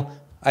Midvale.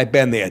 I've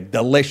been there.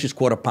 Delicious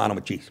quarter pounder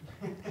with cheese.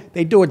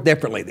 They do it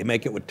differently. They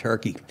make it with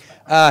turkey.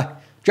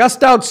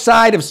 Just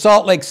outside of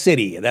Salt Lake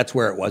City, that's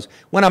where it was,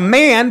 when a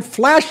man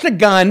flashed a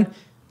gun.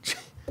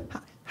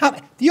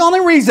 The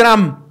only reason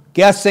I'm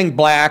guessing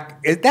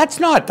black is that's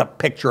not the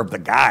picture of the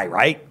guy,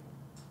 right?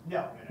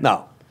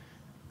 No.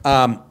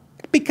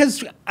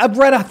 Because I've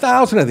read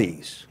 1,000 of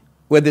these.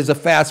 where there's a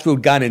fast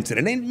food gun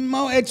incident. And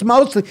it's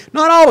mostly,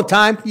 not all the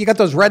time. You got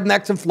those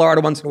rednecks in Florida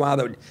once in a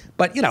while.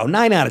 But,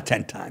 9 out of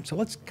 10 times. So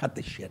let's cut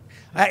this shit.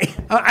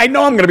 I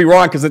know I'm going to be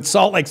wrong because it's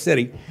Salt Lake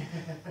City.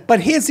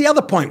 But here's the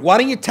other point. Why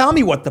don't you tell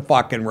me what the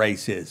fucking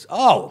race is?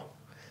 Oh,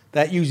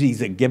 that usually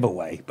is a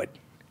giveaway. But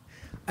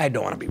I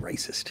don't want to be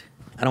racist.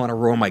 I don't want to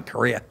ruin my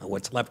career or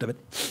what's left of it.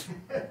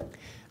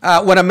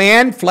 When a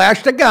man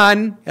flashed a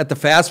gun at the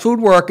fast food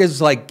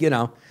workers,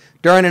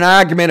 during an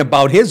argument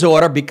about his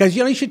order, because,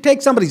 you should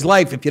take somebody's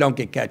life if you don't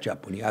get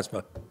ketchup when you ask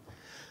for.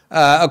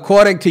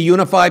 According to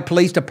Unified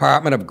Police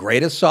Department of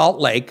Greater Salt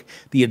Lake,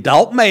 the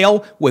adult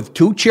male with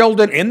 2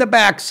 children in the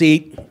back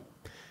seat,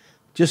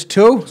 just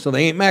 2, so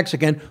they ain't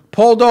Mexican,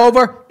 pulled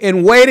over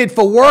and waited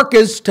for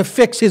workers to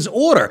fix his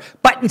order.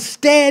 But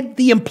instead,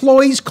 the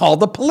employees called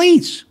the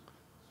police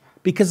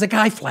because the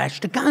guy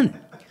flashed a gun.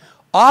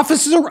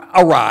 Officers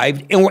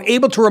arrived and were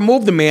able to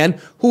remove the man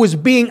who was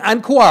being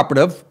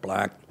uncooperative,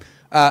 black,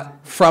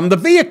 from the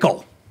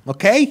vehicle,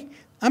 okay?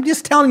 I'm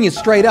just telling you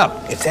straight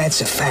up. If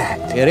that's a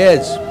fact. It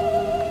is.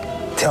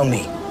 Tell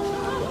me,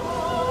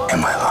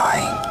 am I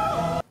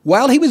lying?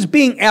 While he was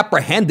being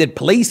apprehended,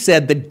 police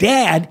said the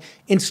dad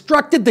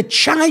instructed the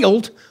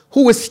child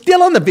who was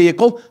still in the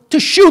vehicle to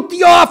shoot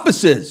the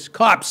officers.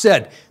 Cops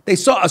said they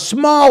saw a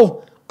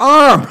small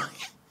arm.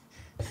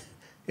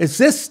 I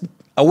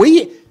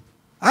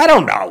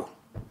don't know.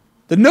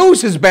 The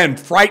news has been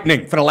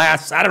frightening for the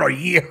last,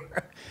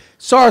 year.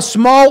 Saw a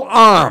small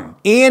arm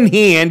and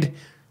hand,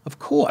 of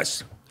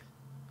course.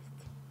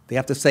 They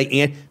have to say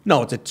and.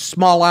 No, it's a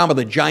small arm with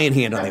a giant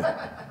hand on it.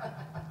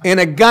 And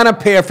a gun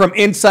appeared from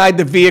inside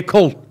the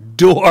vehicle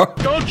door.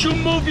 Don't you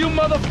move, you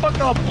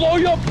motherfucker! I'll blow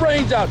your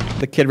brains out!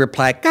 The kid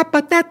replied,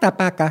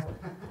 "Kapatata."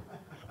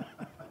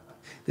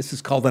 This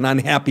is called an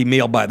unhappy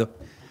meal, by the way.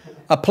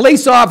 A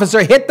police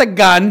officer hit the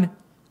gun.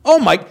 Oh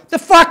my, the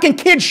fucking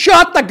kid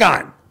shot the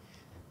gun.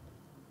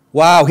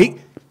 Wow,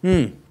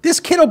 this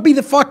kid will be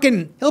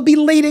he'll be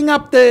leading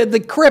up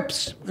the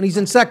Crips when he's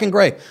in 2nd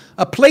grade.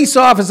 A police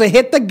officer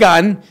hit the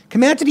gun.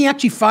 Can you imagine he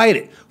actually fired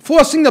it,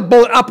 forcing the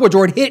bullet upwards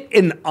where it hit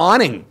an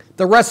awning,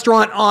 the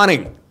restaurant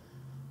awning.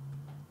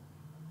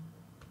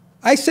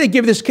 I say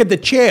give this kid the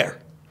chair,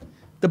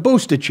 the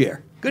booster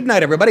chair. Good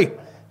night, everybody.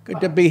 Good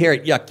to be here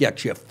at Yuck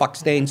Yucks, you fuck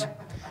stains.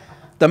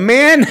 The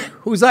man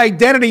whose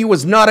identity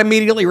was not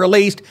immediately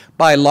released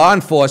by law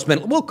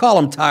enforcement, we'll call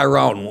him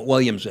Tyrone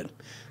Williamson,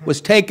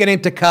 was taken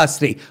into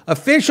custody.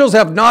 Officials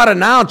have not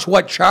announced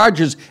what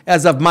charges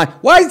as of Monday.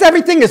 Why is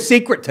everything a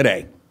secret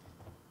today?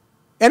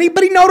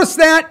 Anybody notice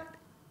that?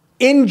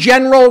 In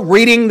general,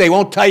 reading, they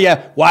won't tell you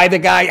how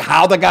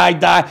the guy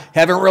died,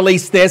 haven't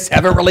released this,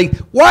 haven't released.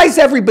 Why is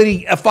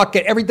everybody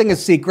everything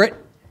is secret?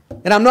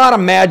 And I'm not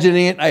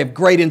imagining it. I have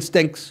great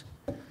instincts.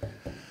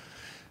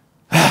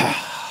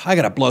 I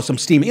got to blow some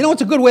steam. You know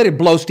what's a good way to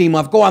blow steam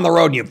off? Go on the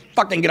road and you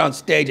fucking get on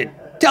stage and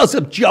tell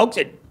some jokes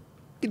and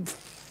get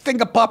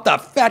finger popped a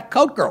fat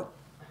coat girl.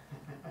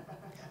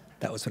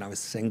 That was when I was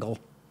single.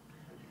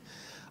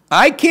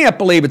 I can't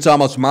believe it's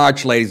almost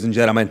March, ladies and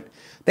gentlemen.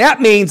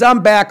 That means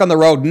I'm back on the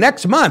road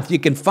next month. You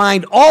can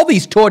find all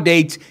these tour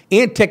dates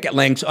and ticket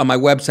links on my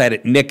website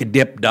at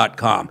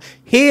nickdip.com.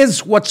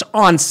 Here's what's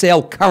on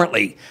sale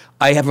currently.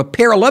 I have a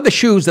pair of leather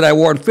shoes that I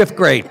wore in 5th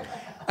grade.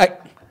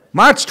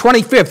 March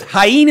 25th,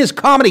 Hyenas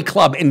Comedy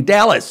Club in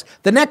Dallas.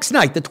 The next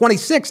night, the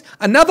 26th,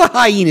 another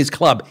Hyenas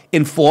Club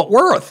in Fort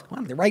Worth.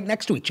 Well, they're right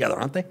next to each other,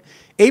 aren't they?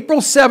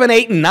 April 7,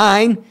 8, and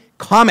 9,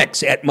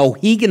 Comics at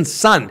Mohegan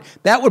Sun.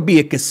 That would be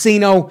a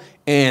casino,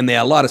 and there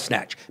are a lot of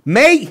snatch.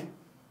 May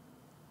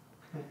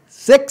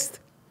 6th,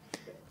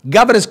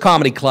 Governor's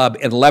Comedy Club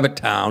in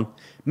Levittown.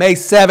 May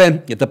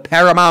 7th, at the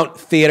Paramount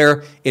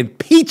Theater in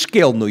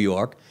Peekskill, New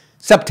York.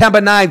 September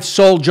 9th,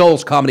 Soul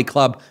Joel's Comedy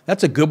Club.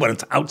 That's a good one.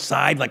 It's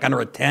outside, like under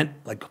a tent,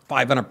 like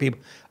 500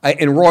 people,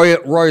 in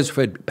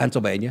Royersford,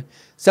 Pennsylvania.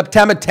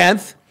 September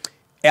 10th,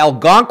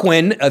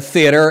 Algonquin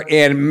Theater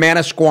in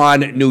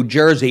Manasquan, New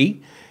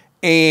Jersey.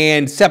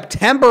 And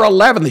September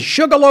 11th, the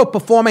Sugarloaf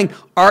Performing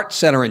Arts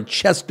Center in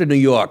Chester, New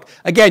York.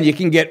 Again, you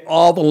can get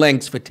all the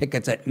links for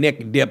tickets at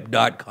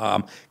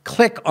nickdip.com.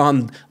 Click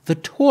on the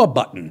tour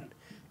button.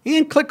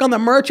 And click on the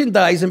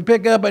merchandise and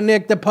pick up a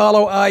Nick the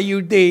Paolo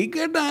IUD.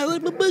 Good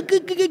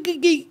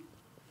night.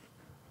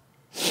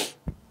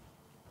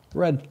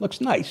 Red.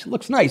 Looks nice.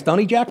 Looks nice, don't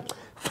he, Jack?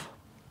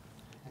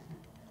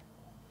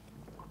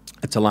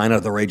 That's a line out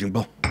of the Raging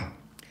Bull.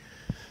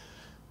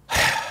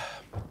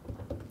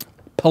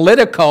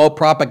 Politico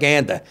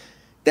propaganda.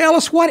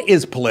 Dallas, what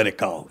is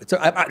Politico? It's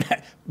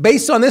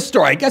based on this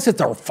story, I guess it's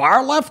a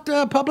far-left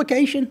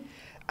publication?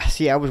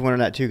 See, I was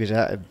wondering that too,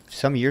 because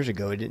some years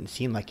ago it didn't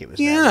seem like it was.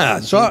 Yeah,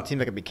 it seemed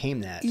like it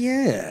became that.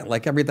 Yeah,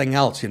 like everything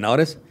else, you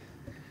notice.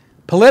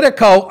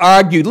 Politico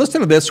argued.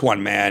 Listen to this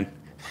one, man.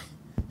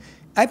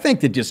 I think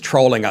they're just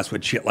trolling us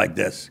with shit like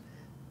this.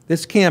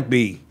 This can't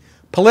be.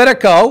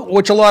 Politico,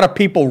 which a lot of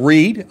people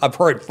read. I've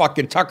heard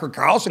fucking Tucker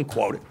Carlson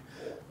quoted.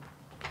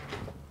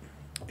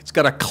 It's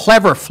got a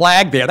clever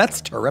flag there.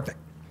 That's terrific.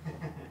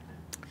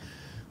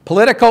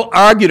 Politico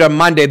argued on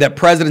Monday that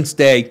President's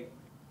Day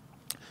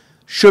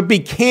should be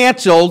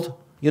canceled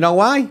You know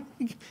why?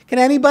 Can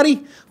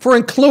anybody? For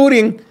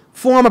including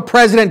former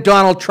President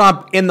Donald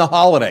Trump in the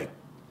holiday.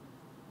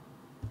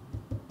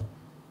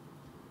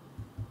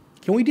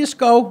 Can we just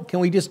go? Can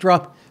we just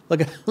drop?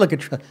 Look at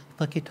Trump.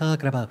 What you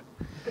talking about?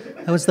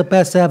 That was the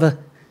best ever.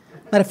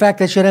 Matter of fact,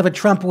 they should have a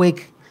Trump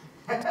week.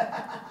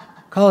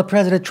 Call it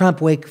President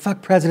Trump week.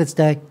 Fuck President's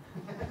Day.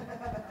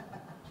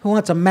 Who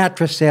wants a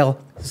mattress sale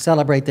to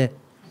celebrate that?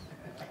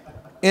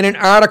 In an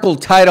article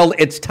titled,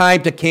 "It's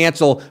Time to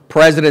Cancel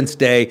President's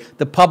Day,"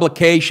 the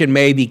publication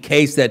made the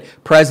case that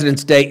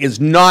President's Day is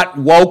not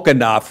woke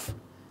enough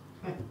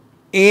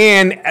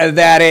and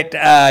that it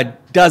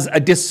does a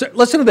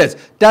disservice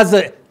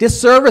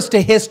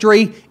to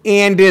history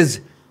and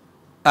is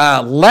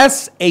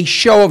less a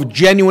show of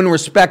genuine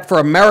respect for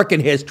American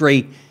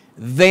history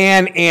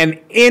than an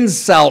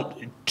insult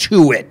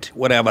to it,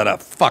 whatever the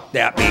fuck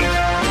that means.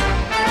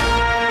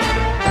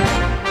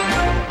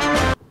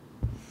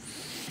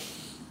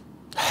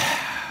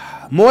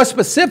 More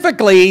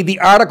specifically, the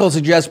article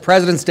suggests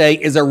President's Day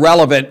is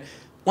irrelevant.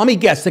 Let me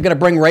guess, they're going to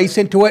bring race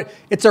into it?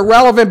 It's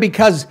irrelevant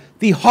because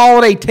the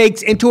holiday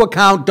takes into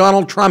account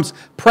Donald Trump's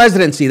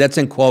presidency, that's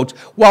in quotes,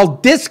 while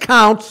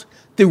discounts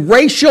the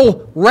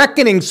racial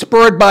reckoning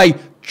spurred by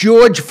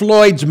George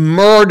Floyd's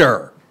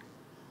murder.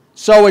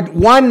 So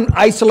one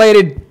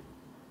isolated,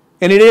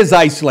 and it is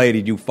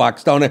isolated, you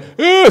fucks, don't it?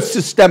 It's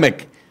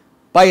systemic.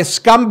 By a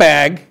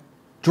scumbag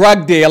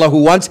drug dealer who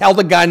once held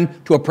a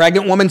gun to a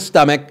pregnant woman's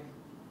stomach.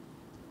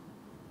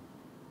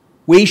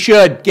 We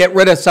should get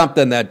rid of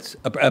something that's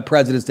a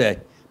President's Day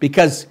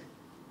because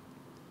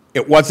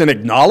it wasn't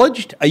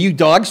acknowledged. Are you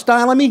dog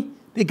styling me?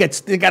 They're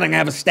going to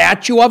have a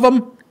statue of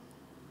him?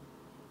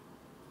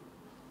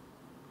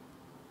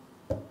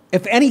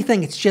 If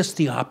anything, it's just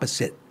the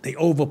opposite. They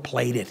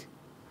overplayed it,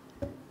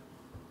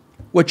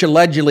 which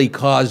allegedly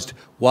caused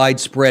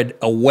widespread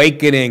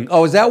awakening.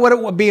 Oh, is that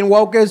what being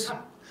woke is?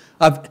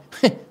 Of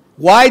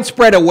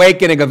widespread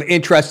awakening of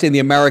interest in the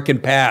American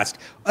past.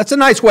 That's a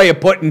nice way of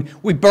putting,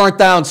 we burnt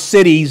down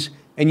cities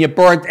and you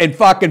burnt, and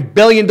fucking $1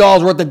 billion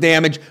worth of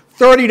damage,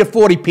 30 to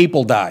 40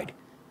 people died.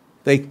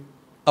 The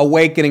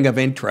awakening of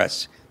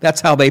interest.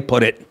 That's how they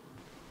put it.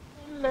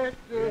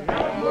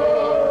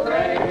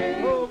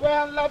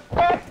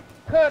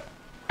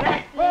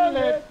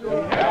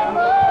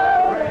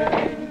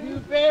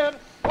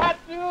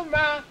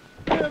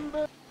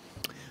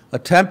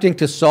 Attempting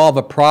to solve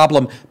a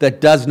problem that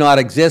does not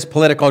exist,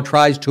 Politico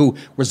tries to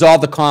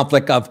resolve the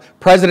conflict of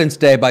President's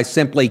Day by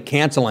simply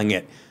canceling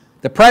it.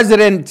 The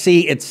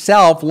presidency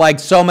itself, like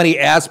so many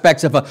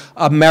aspects of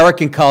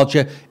American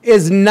culture,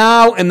 is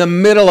now in the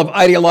middle of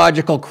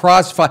ideological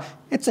crossfire.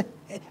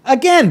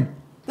 Again,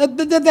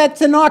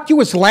 that's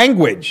innocuous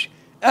language.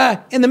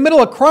 In the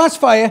middle of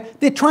crossfire,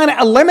 they're trying to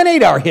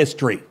eliminate our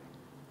history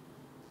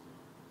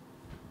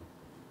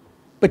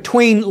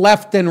between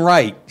left and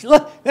right.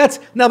 That's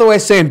another way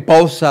of saying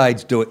both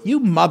sides do it.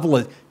 You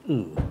motherless.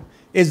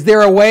 Is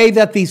there a way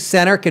that the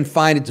center can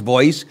find its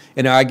voice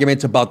in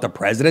arguments about the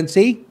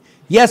presidency?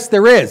 Yes,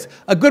 there is.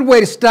 A good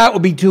way to start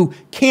would be to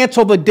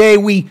cancel the day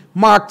we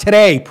mark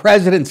today,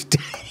 President's Day.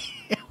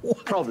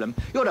 Problem?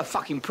 You're the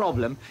fucking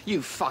problem.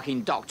 You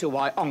fucking Dr.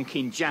 White,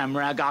 onkin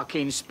jamrag,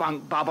 arkin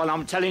spunk bubble.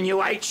 I'm telling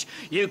you, H,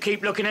 you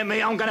keep looking at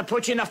me, I'm going to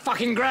put you in the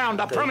fucking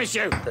ground. I promise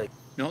you.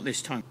 Not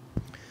this time.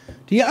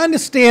 Do you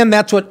understand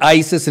that's what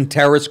ISIS and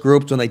terrorist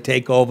groups, when they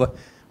take over,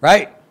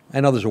 right?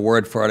 I know there's a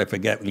word for it. I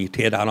forget when you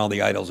tear down all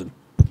the idols and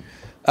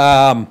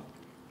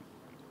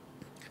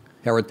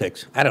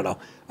heretics. I don't know.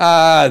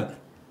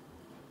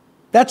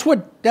 That's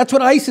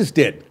what ISIS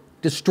did,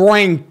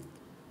 destroying.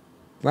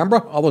 Remember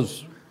all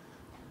those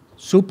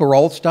super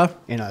old stuff?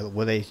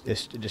 Well, they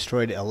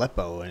destroyed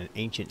Aleppo, an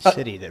ancient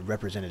city that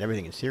represented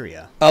everything in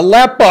Syria.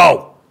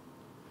 Aleppo.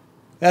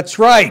 That's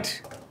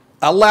right,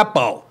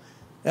 Aleppo.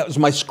 That was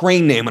my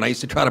screen name when I used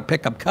to try to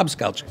pick up Cub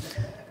Scouts.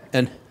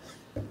 And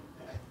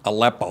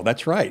Aleppo,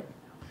 that's right.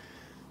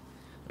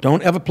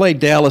 Don't ever play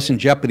Dallas in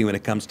Jeopardy when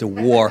it comes to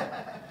war.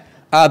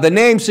 The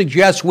name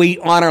suggests we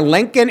honor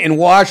Lincoln and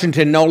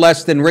Washington no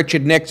less than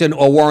Richard Nixon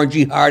or Warren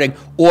G. Harding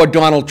or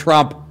Donald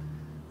Trump.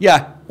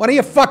 Yeah, why don't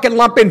you fucking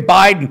lump in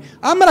Biden?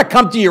 I'm going to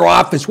come to your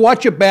office.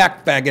 Watch your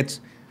back,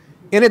 faggots.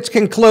 In its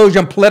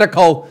conclusion,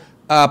 Politico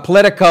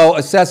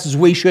assesses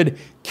we should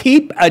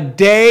keep a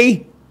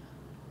day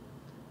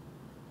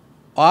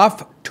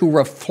off to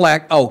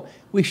reflect. Oh,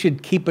 we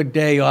should keep a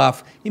day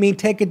off. You mean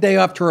take a day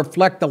off to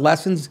reflect the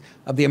lessons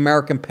of the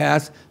American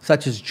past,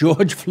 such as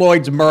George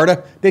Floyd's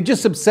murder? They're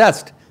just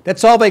obsessed.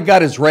 That's all they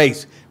got is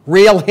race.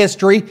 Real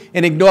history,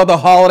 and ignore the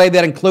holiday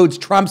that includes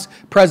Trump's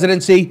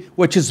presidency,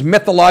 which is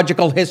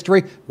mythological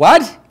history.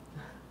 What?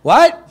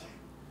 What?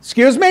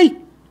 Excuse me?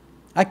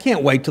 I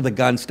can't wait till the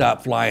guns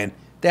stop flying.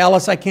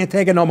 Dallas, I can't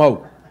take it no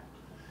more.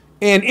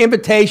 An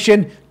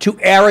invitation to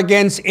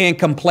arrogance and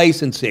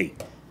complacency.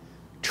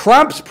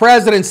 Trump's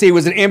presidency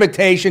was an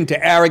invitation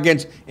to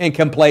arrogance and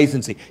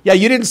complacency. Yeah,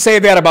 you didn't say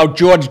that about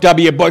George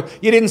W. Bush.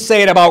 You didn't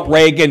say it about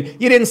Reagan.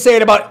 You didn't say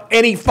it about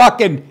every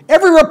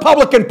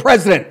Republican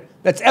president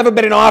that's ever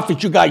been in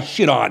office, you guys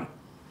shit on.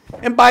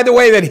 And by the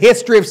way, that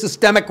history of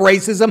systemic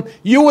racism,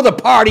 you were the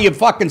party of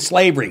fucking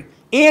slavery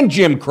and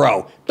Jim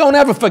Crow. Don't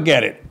ever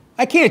forget it.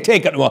 I can't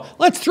take it anymore.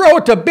 Let's throw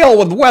it to Bill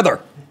with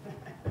weather.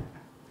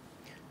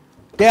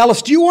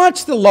 Dallas, do you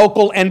watch the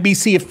local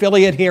NBC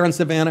affiliate here in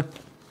Savannah?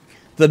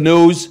 The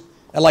news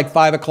at like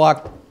 5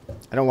 o'clock?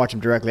 I don't watch them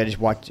directly. I just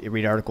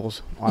read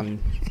articles on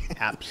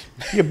apps.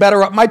 You're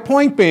better up. My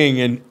point being,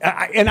 and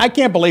I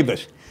can't believe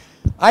this,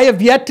 I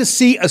have yet to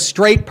see a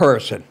straight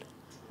person.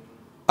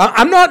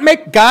 I'm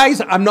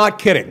not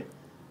kidding.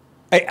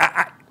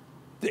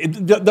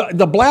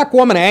 The black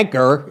woman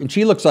anchor, and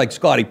she looks like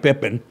Scottie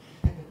Pippen,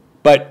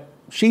 but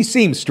she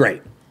seems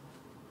straight.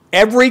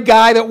 Every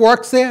guy that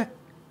works there,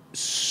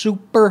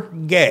 super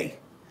gay.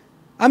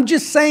 I'm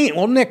just saying,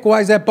 well, Nick,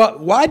 why is that? But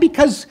why?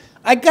 Because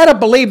I gotta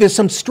believe there's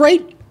some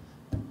straight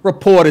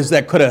reporters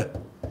that could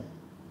have.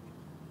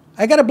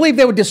 I gotta believe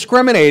they were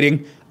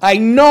discriminating. I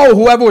know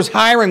whoever was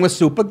hiring was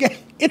super gay.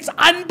 It's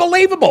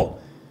unbelievable.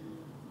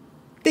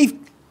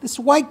 This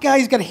white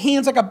guy's got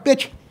hands like a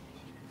bitch.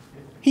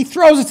 He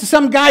throws it to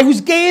some guy who's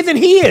gayer than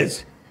he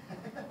is.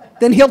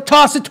 Then he'll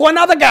toss it to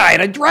another guy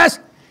in a dress.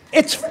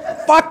 It's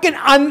fucking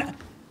I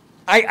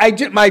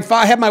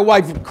had my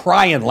wife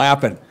crying,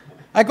 laughing.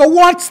 I go,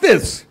 what's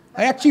this?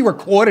 I actually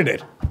recorded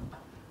it.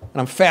 And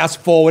I'm fast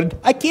forwarded.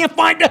 I can't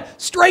find a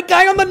straight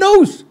guy on the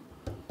news.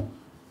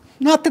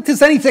 Not that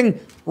there's anything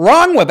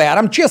wrong with that.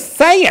 I'm just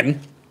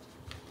saying.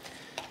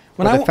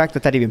 Well, the fact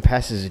that even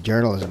passes as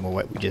journalism or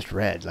what we just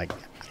read, like.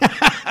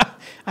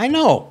 I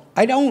know.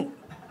 I don't.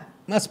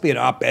 Must be an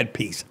op-ed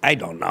piece. I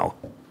don't know.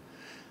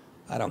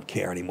 I don't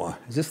care anymore.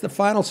 Is this the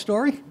final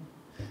story?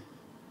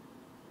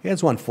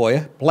 Here's one for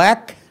you.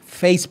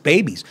 Black-face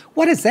babies.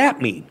 What does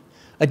that mean?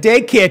 A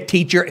daycare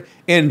teacher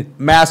in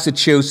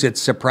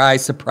Massachusetts,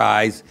 surprise,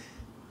 surprise,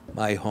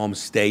 my home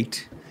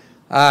state,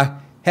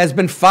 has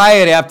been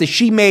fired after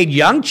she made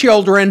young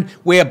children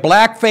wear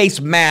blackface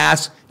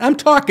masks. I'm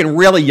talking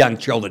really young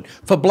children,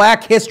 for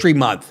Black History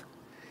Month.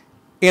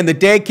 And the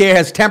daycare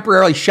has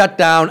temporarily shut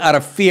down out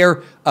of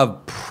fear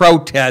of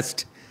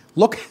protest.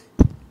 Look,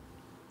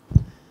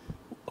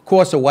 of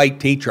course, a white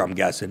teacher, I'm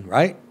guessing,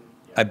 right?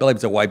 I believe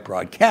it's a white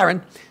broad.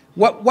 Karen,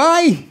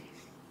 why?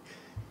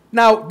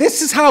 Now,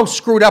 this is how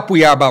screwed up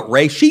we are about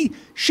race.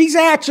 She's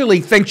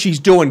actually thinks she's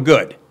doing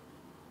good.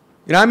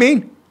 You know what I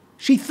mean?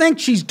 She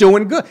thinks she's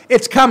doing good.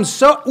 It's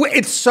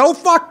so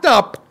fucked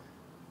up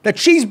that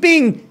she's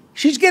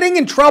getting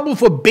in trouble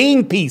for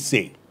being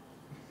PC.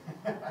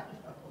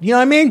 You know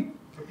what I mean?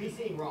 For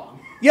PCing wrong.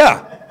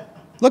 Yeah.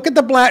 Look at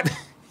the black.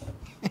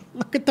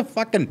 Look at the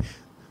fucking.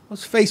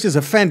 Those faces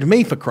offend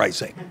me, for Christ's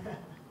sake.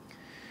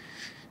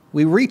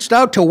 We reached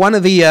out to one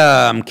of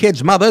the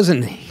kids' mothers,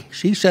 and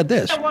she said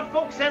this. What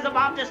folks says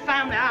about this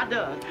family, I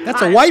does.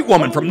 That's a white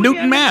woman from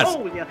Newton, Mass.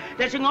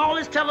 That she can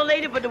always tell a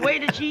lady, but the way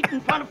that she eat in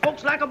front of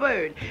folks like a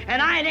bird.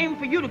 And I ain't aiming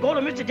for you to go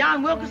to Mr.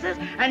 John Wilkins's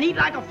and eat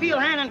like a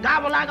field hand and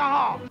gobble like a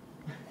hog.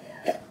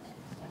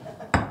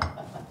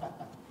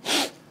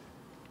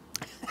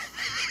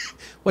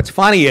 What's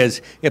funny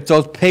is, if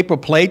those paper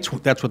plates,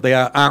 that's what they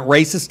are, aren't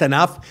racist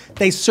enough,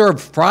 they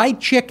serve fried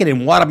chicken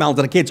and watermelon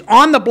to the kids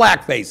on the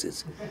black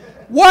faces.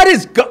 What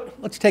is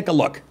let's take a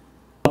look.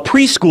 A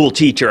preschool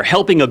teacher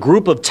helping a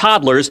group of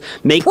toddlers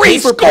make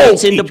paper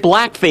plates into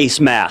blackface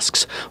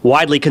masks,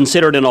 widely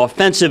considered an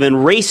offensive and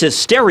racist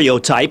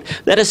stereotype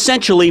that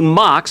essentially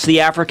mocks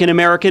the African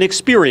American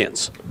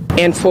experience.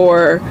 And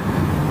for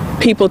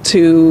people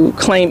to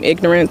claim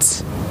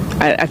ignorance,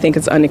 I think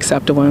it's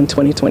unacceptable in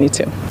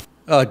 2022.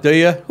 Do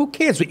you? Who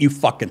cares what you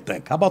fucking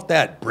think? How about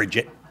that,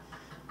 Bridget?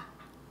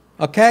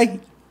 Okay?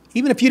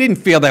 Even if you didn't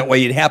feel that way,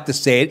 you'd have to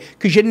say it,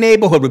 because your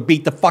neighborhood would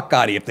beat the fuck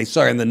out of you if they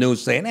saw you in the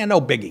news saying,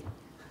 no biggie.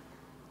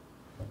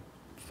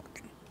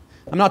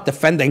 I'm not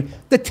defending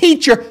the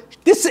teacher.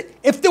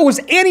 If there was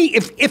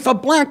if a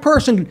black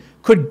person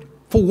could,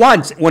 for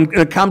once, when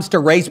it comes to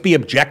race, be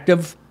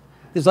objective,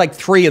 there's like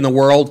 3 in the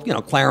world,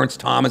 Clarence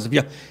Thomas,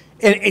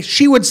 and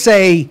she would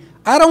say,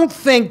 I don't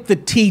think the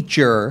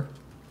teacher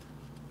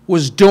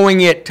was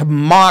doing it to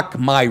mock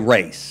my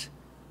race.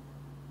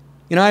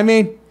 You know what I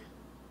mean?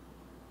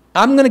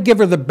 I'm going to give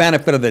her the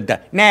benefit of the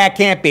doubt. Nah, it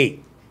can't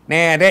be.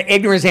 Nah, that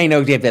ignorance ain't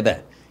no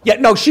different. Yeah,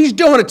 no, she's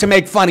doing it to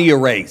make fun of your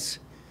race.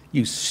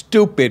 You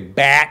stupid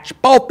batch.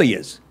 Both of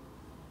yous.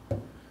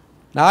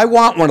 Now, I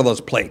want one of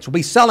those plates. We'll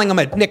be selling them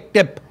at Nick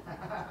Dip.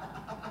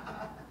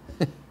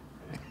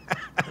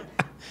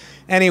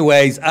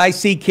 Anyways, I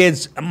see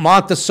kids,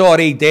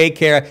 Montessori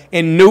daycare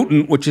in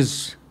Newton, which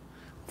is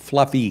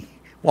fluffy.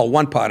 Well,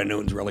 one part of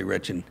Newton's really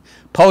rich, and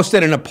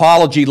posted an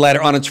apology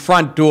letter on its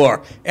front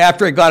door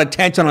after it got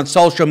attention on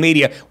social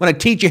media when a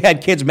teacher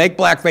had kids make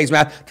blackface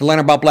masks to learn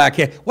about Black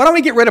History. Why don't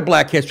we get rid of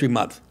Black History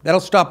Month? That'll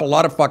stop a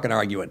lot of fucking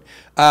arguing.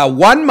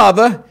 One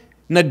mother,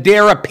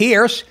 Nadira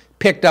Pierce,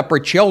 picked up her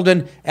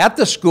children at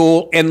the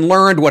school and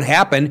learned what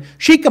happened.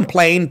 She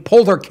complained,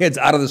 pulled her kids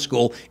out of the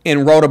school,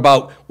 and wrote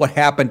about what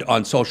happened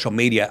on social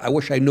media. I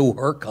wish I knew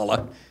her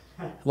color.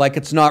 like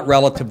it's not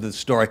relative to the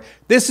story.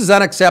 This is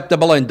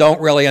unacceptable and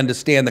don't really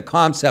understand the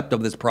concept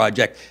of this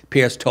project,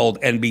 Pierce told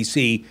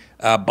NBC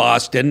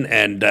Boston.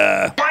 And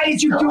Why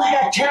did you do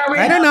that, Terry?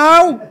 I don't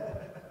know.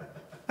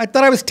 I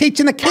thought I was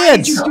teaching the kids. Why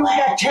did you do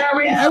that,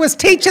 Terry? I was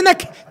teaching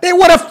they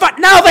would have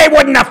no, they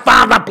wouldn't have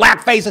found the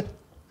black faces.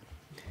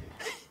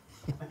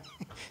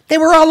 They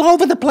were all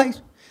over the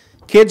place.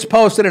 Kids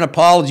posted an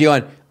apology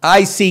on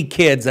I See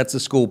Kids, that's the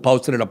school,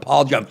 posted an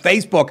apology on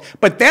Facebook,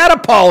 but that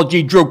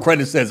apology drew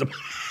criticism.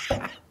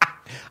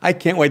 I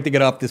can't wait to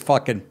get off this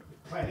fucking...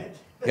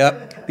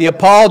 Yep. The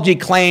apology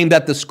claimed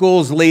that the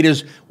school's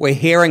leaders were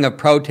hearing of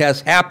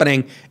protests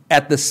happening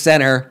at the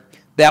center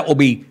that will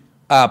be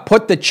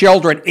put the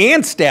children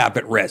and staff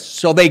at risk.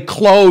 So they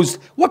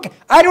closed... What?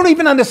 I don't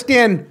even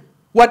understand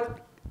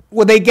what...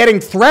 Were they getting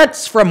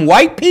threats from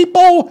white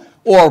people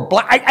or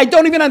black? I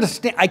don't even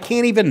understand. I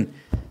can't even...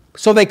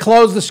 So they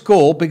closed the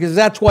school because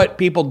that's what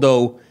people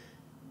do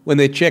when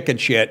they're chicken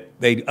shit.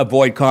 They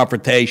avoid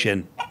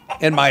confrontation,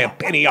 in my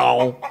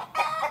opinion.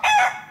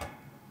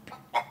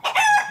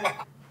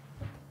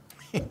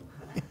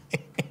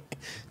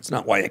 It's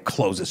not why they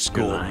close a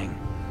school. You're lying.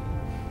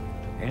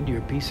 And you're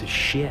a piece of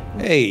shit.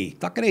 Hey,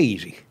 fuck it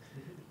easy.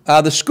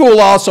 The school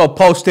also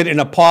posted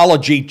an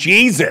apology.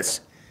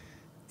 Jesus.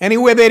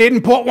 Anywhere they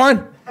didn't put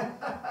one?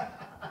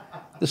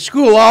 The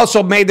school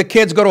also made the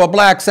kids go to a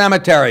black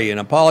cemetery and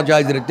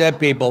apologize to the dead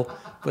people.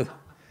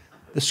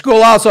 The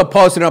school also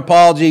posted an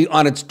apology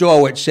on its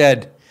door which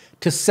said,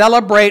 to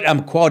celebrate,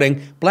 I'm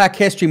quoting, Black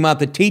History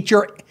Month, a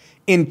teacher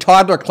in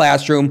toddler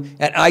classroom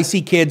at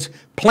IC Kids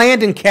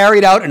planned and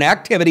carried out an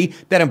activity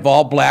that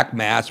involved black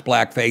mask,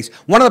 blackface.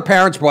 One of the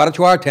parents brought it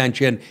to our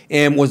attention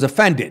and was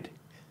offended,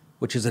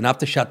 which is enough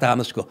to shut down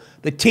the school.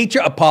 The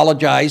teacher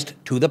apologized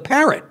to the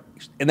parent.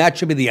 And that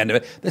should be the end of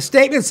it. The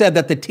statement said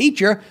that the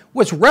teacher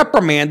was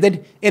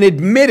reprimanded and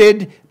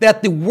admitted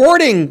that the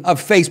wording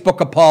of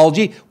Facebook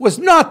apology was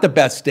not the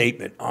best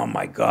statement. Oh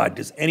my God,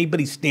 does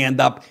anybody stand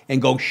up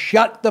and go,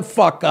 shut the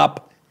fuck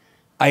up?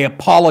 I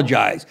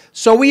apologize.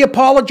 So we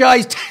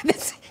apologized.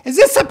 Is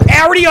this a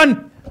parody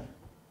on...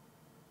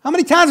 How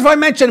many times have I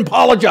mentioned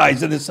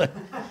apologize in this?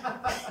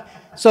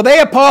 So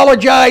they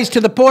apologized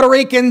to the Puerto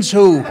Ricans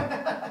who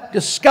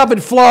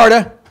discovered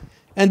Florida.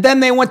 And then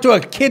they went to a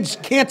kids'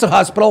 cancer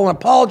hospital and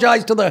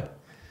apologized to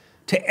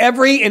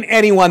every and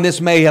anyone this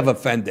may have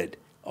offended.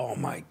 Oh,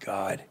 my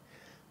God.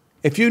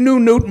 If you knew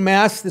Newton,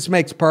 Mass., this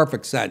makes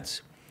perfect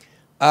sense.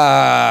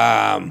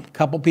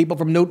 Couple people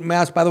from Newton,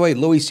 Mass., by the way,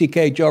 Louis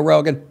C.K., Joe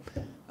Rogan.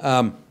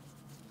 I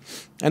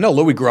know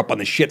Louis grew up on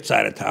the shit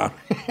side of town.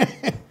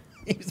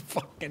 He was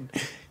fucking...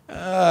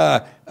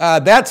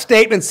 that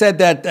statement said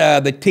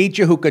that the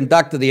teacher who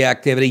conducted the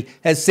activity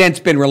has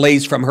since been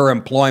released from her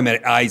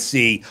employment at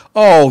IC.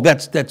 Oh,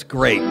 that's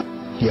great.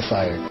 You're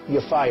fired.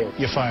 You're fired.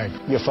 You're fired.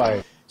 You're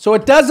fired. So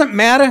it doesn't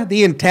matter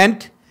the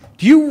intent.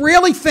 Do you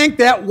really think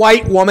that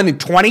white woman in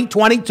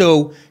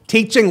 2022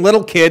 teaching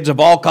little kids of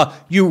all colors,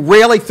 you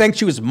really think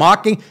she was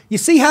mocking? You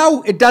see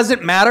how it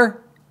doesn't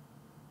matter?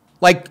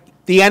 Like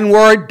the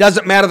N-word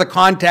doesn't matter the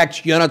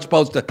context. You're not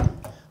supposed to.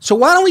 So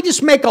why don't we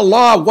just make a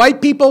law?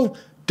 White people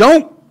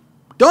don't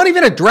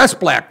even address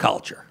black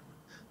culture.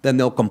 Then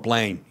they'll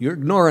complain. You're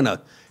ignoring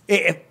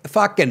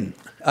fucking...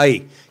 you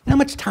know how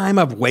much time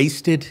I've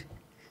wasted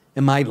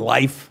in my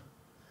life?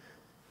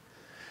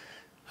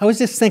 I was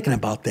just thinking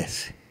about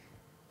this.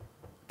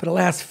 For the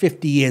last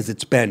 50 years,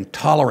 it's been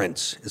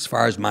tolerance as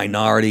far as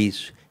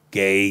minorities,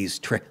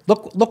 gays,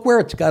 look where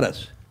it's got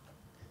us.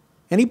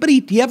 Anybody,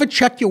 do you ever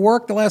check your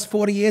work the last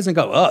 40 years and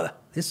go, oh,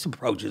 this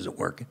approach isn't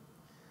working?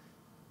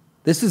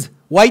 This is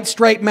white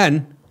straight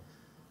men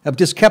have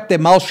just kept their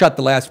mouth shut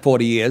the last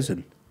 40 years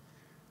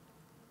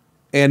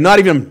and not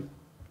even,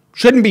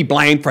 shouldn't be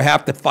blamed for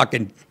half the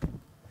fucking,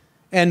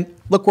 and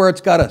look where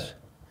it's got us.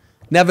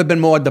 Never been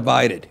more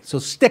divided. So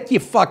stick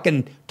your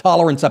fucking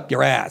tolerance up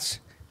your ass.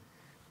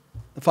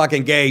 The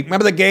fucking gay,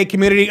 remember the gay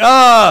community?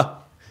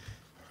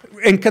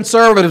 And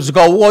conservatives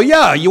go, well,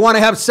 yeah, you want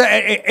to have,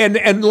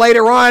 and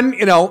later on,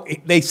 you know,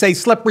 they say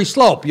slippery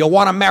slope. You'll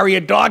want to marry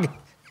a dog.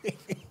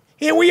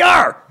 Here we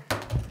are.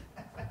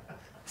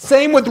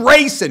 Same with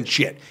race and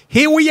shit.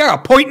 Here we are,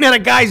 pointing at a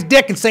guy's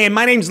dick and saying,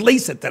 my name's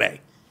Lisa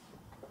today.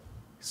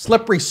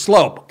 Slippery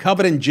slope,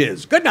 covered in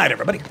jizz. Good night,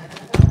 everybody.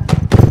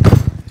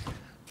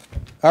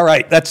 All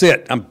right, that's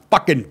it. I'm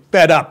fucking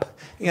fed up,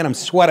 and I'm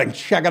sweating.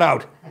 Check it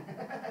out.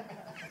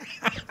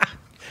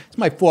 It's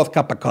my 4th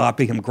cup of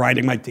coffee. I'm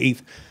grinding my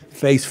teeth,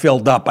 face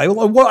filled up. I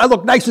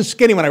look nice and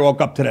skinny when I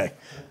woke up today.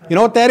 You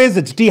know what that is?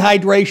 It's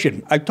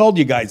dehydration. I've told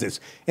you guys this.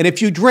 And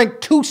if you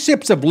drink 2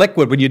 sips of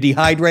liquid when you're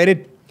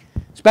dehydrated,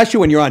 especially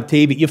when you're on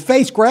TV, your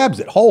face grabs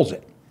it, holds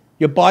it.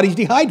 Your body's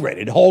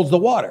dehydrated. It holds the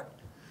water.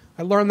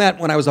 I learned that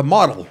when I was a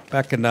model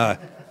back in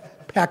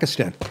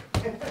Pakistan.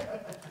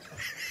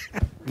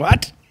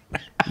 What?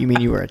 You mean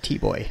you were a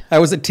T-boy? I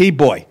was a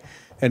T-boy,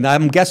 and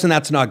I'm guessing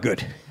that's not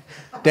good.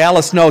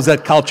 Dallas knows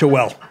that culture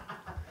well.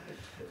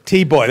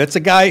 T-boy, that's a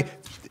guy,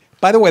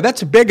 by the way,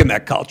 that's big in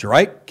that culture,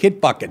 right? Kid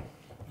fucking.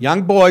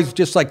 Young boys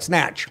just like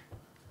Snatch.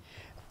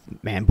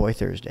 Man Boy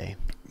Thursday.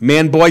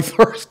 Man boy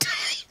first.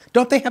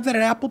 Don't they have that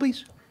at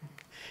Applebee's?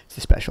 It's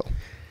a special.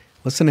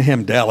 Listen to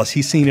him, Dallas.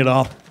 He's seen it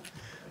all.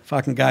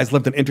 Fucking guy's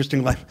lived an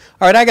interesting life.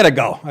 All right, I gotta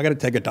go. I gotta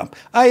take a dump.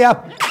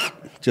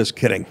 Just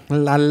kidding.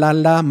 La la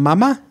la,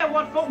 mama,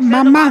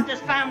 mama,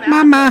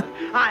 mama,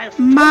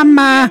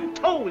 mama.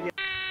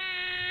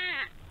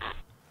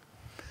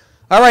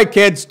 All right,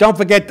 kids. Don't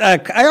forget. I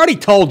already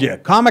told you.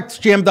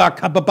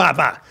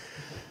 Comicsjam.com.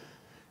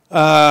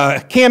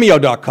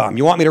 Cameo.com.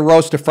 You want me to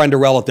roast a friend or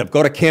relative?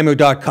 Go to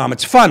Cameo.com.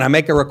 It's fun. I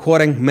make a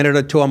recording, a minute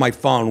or two on my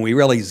phone. We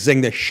really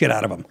zing the shit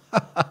out of them.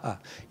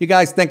 You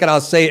guys thinking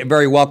I'll say it?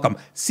 Very welcome.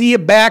 See you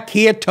back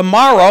here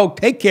tomorrow.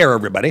 Take care,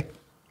 everybody.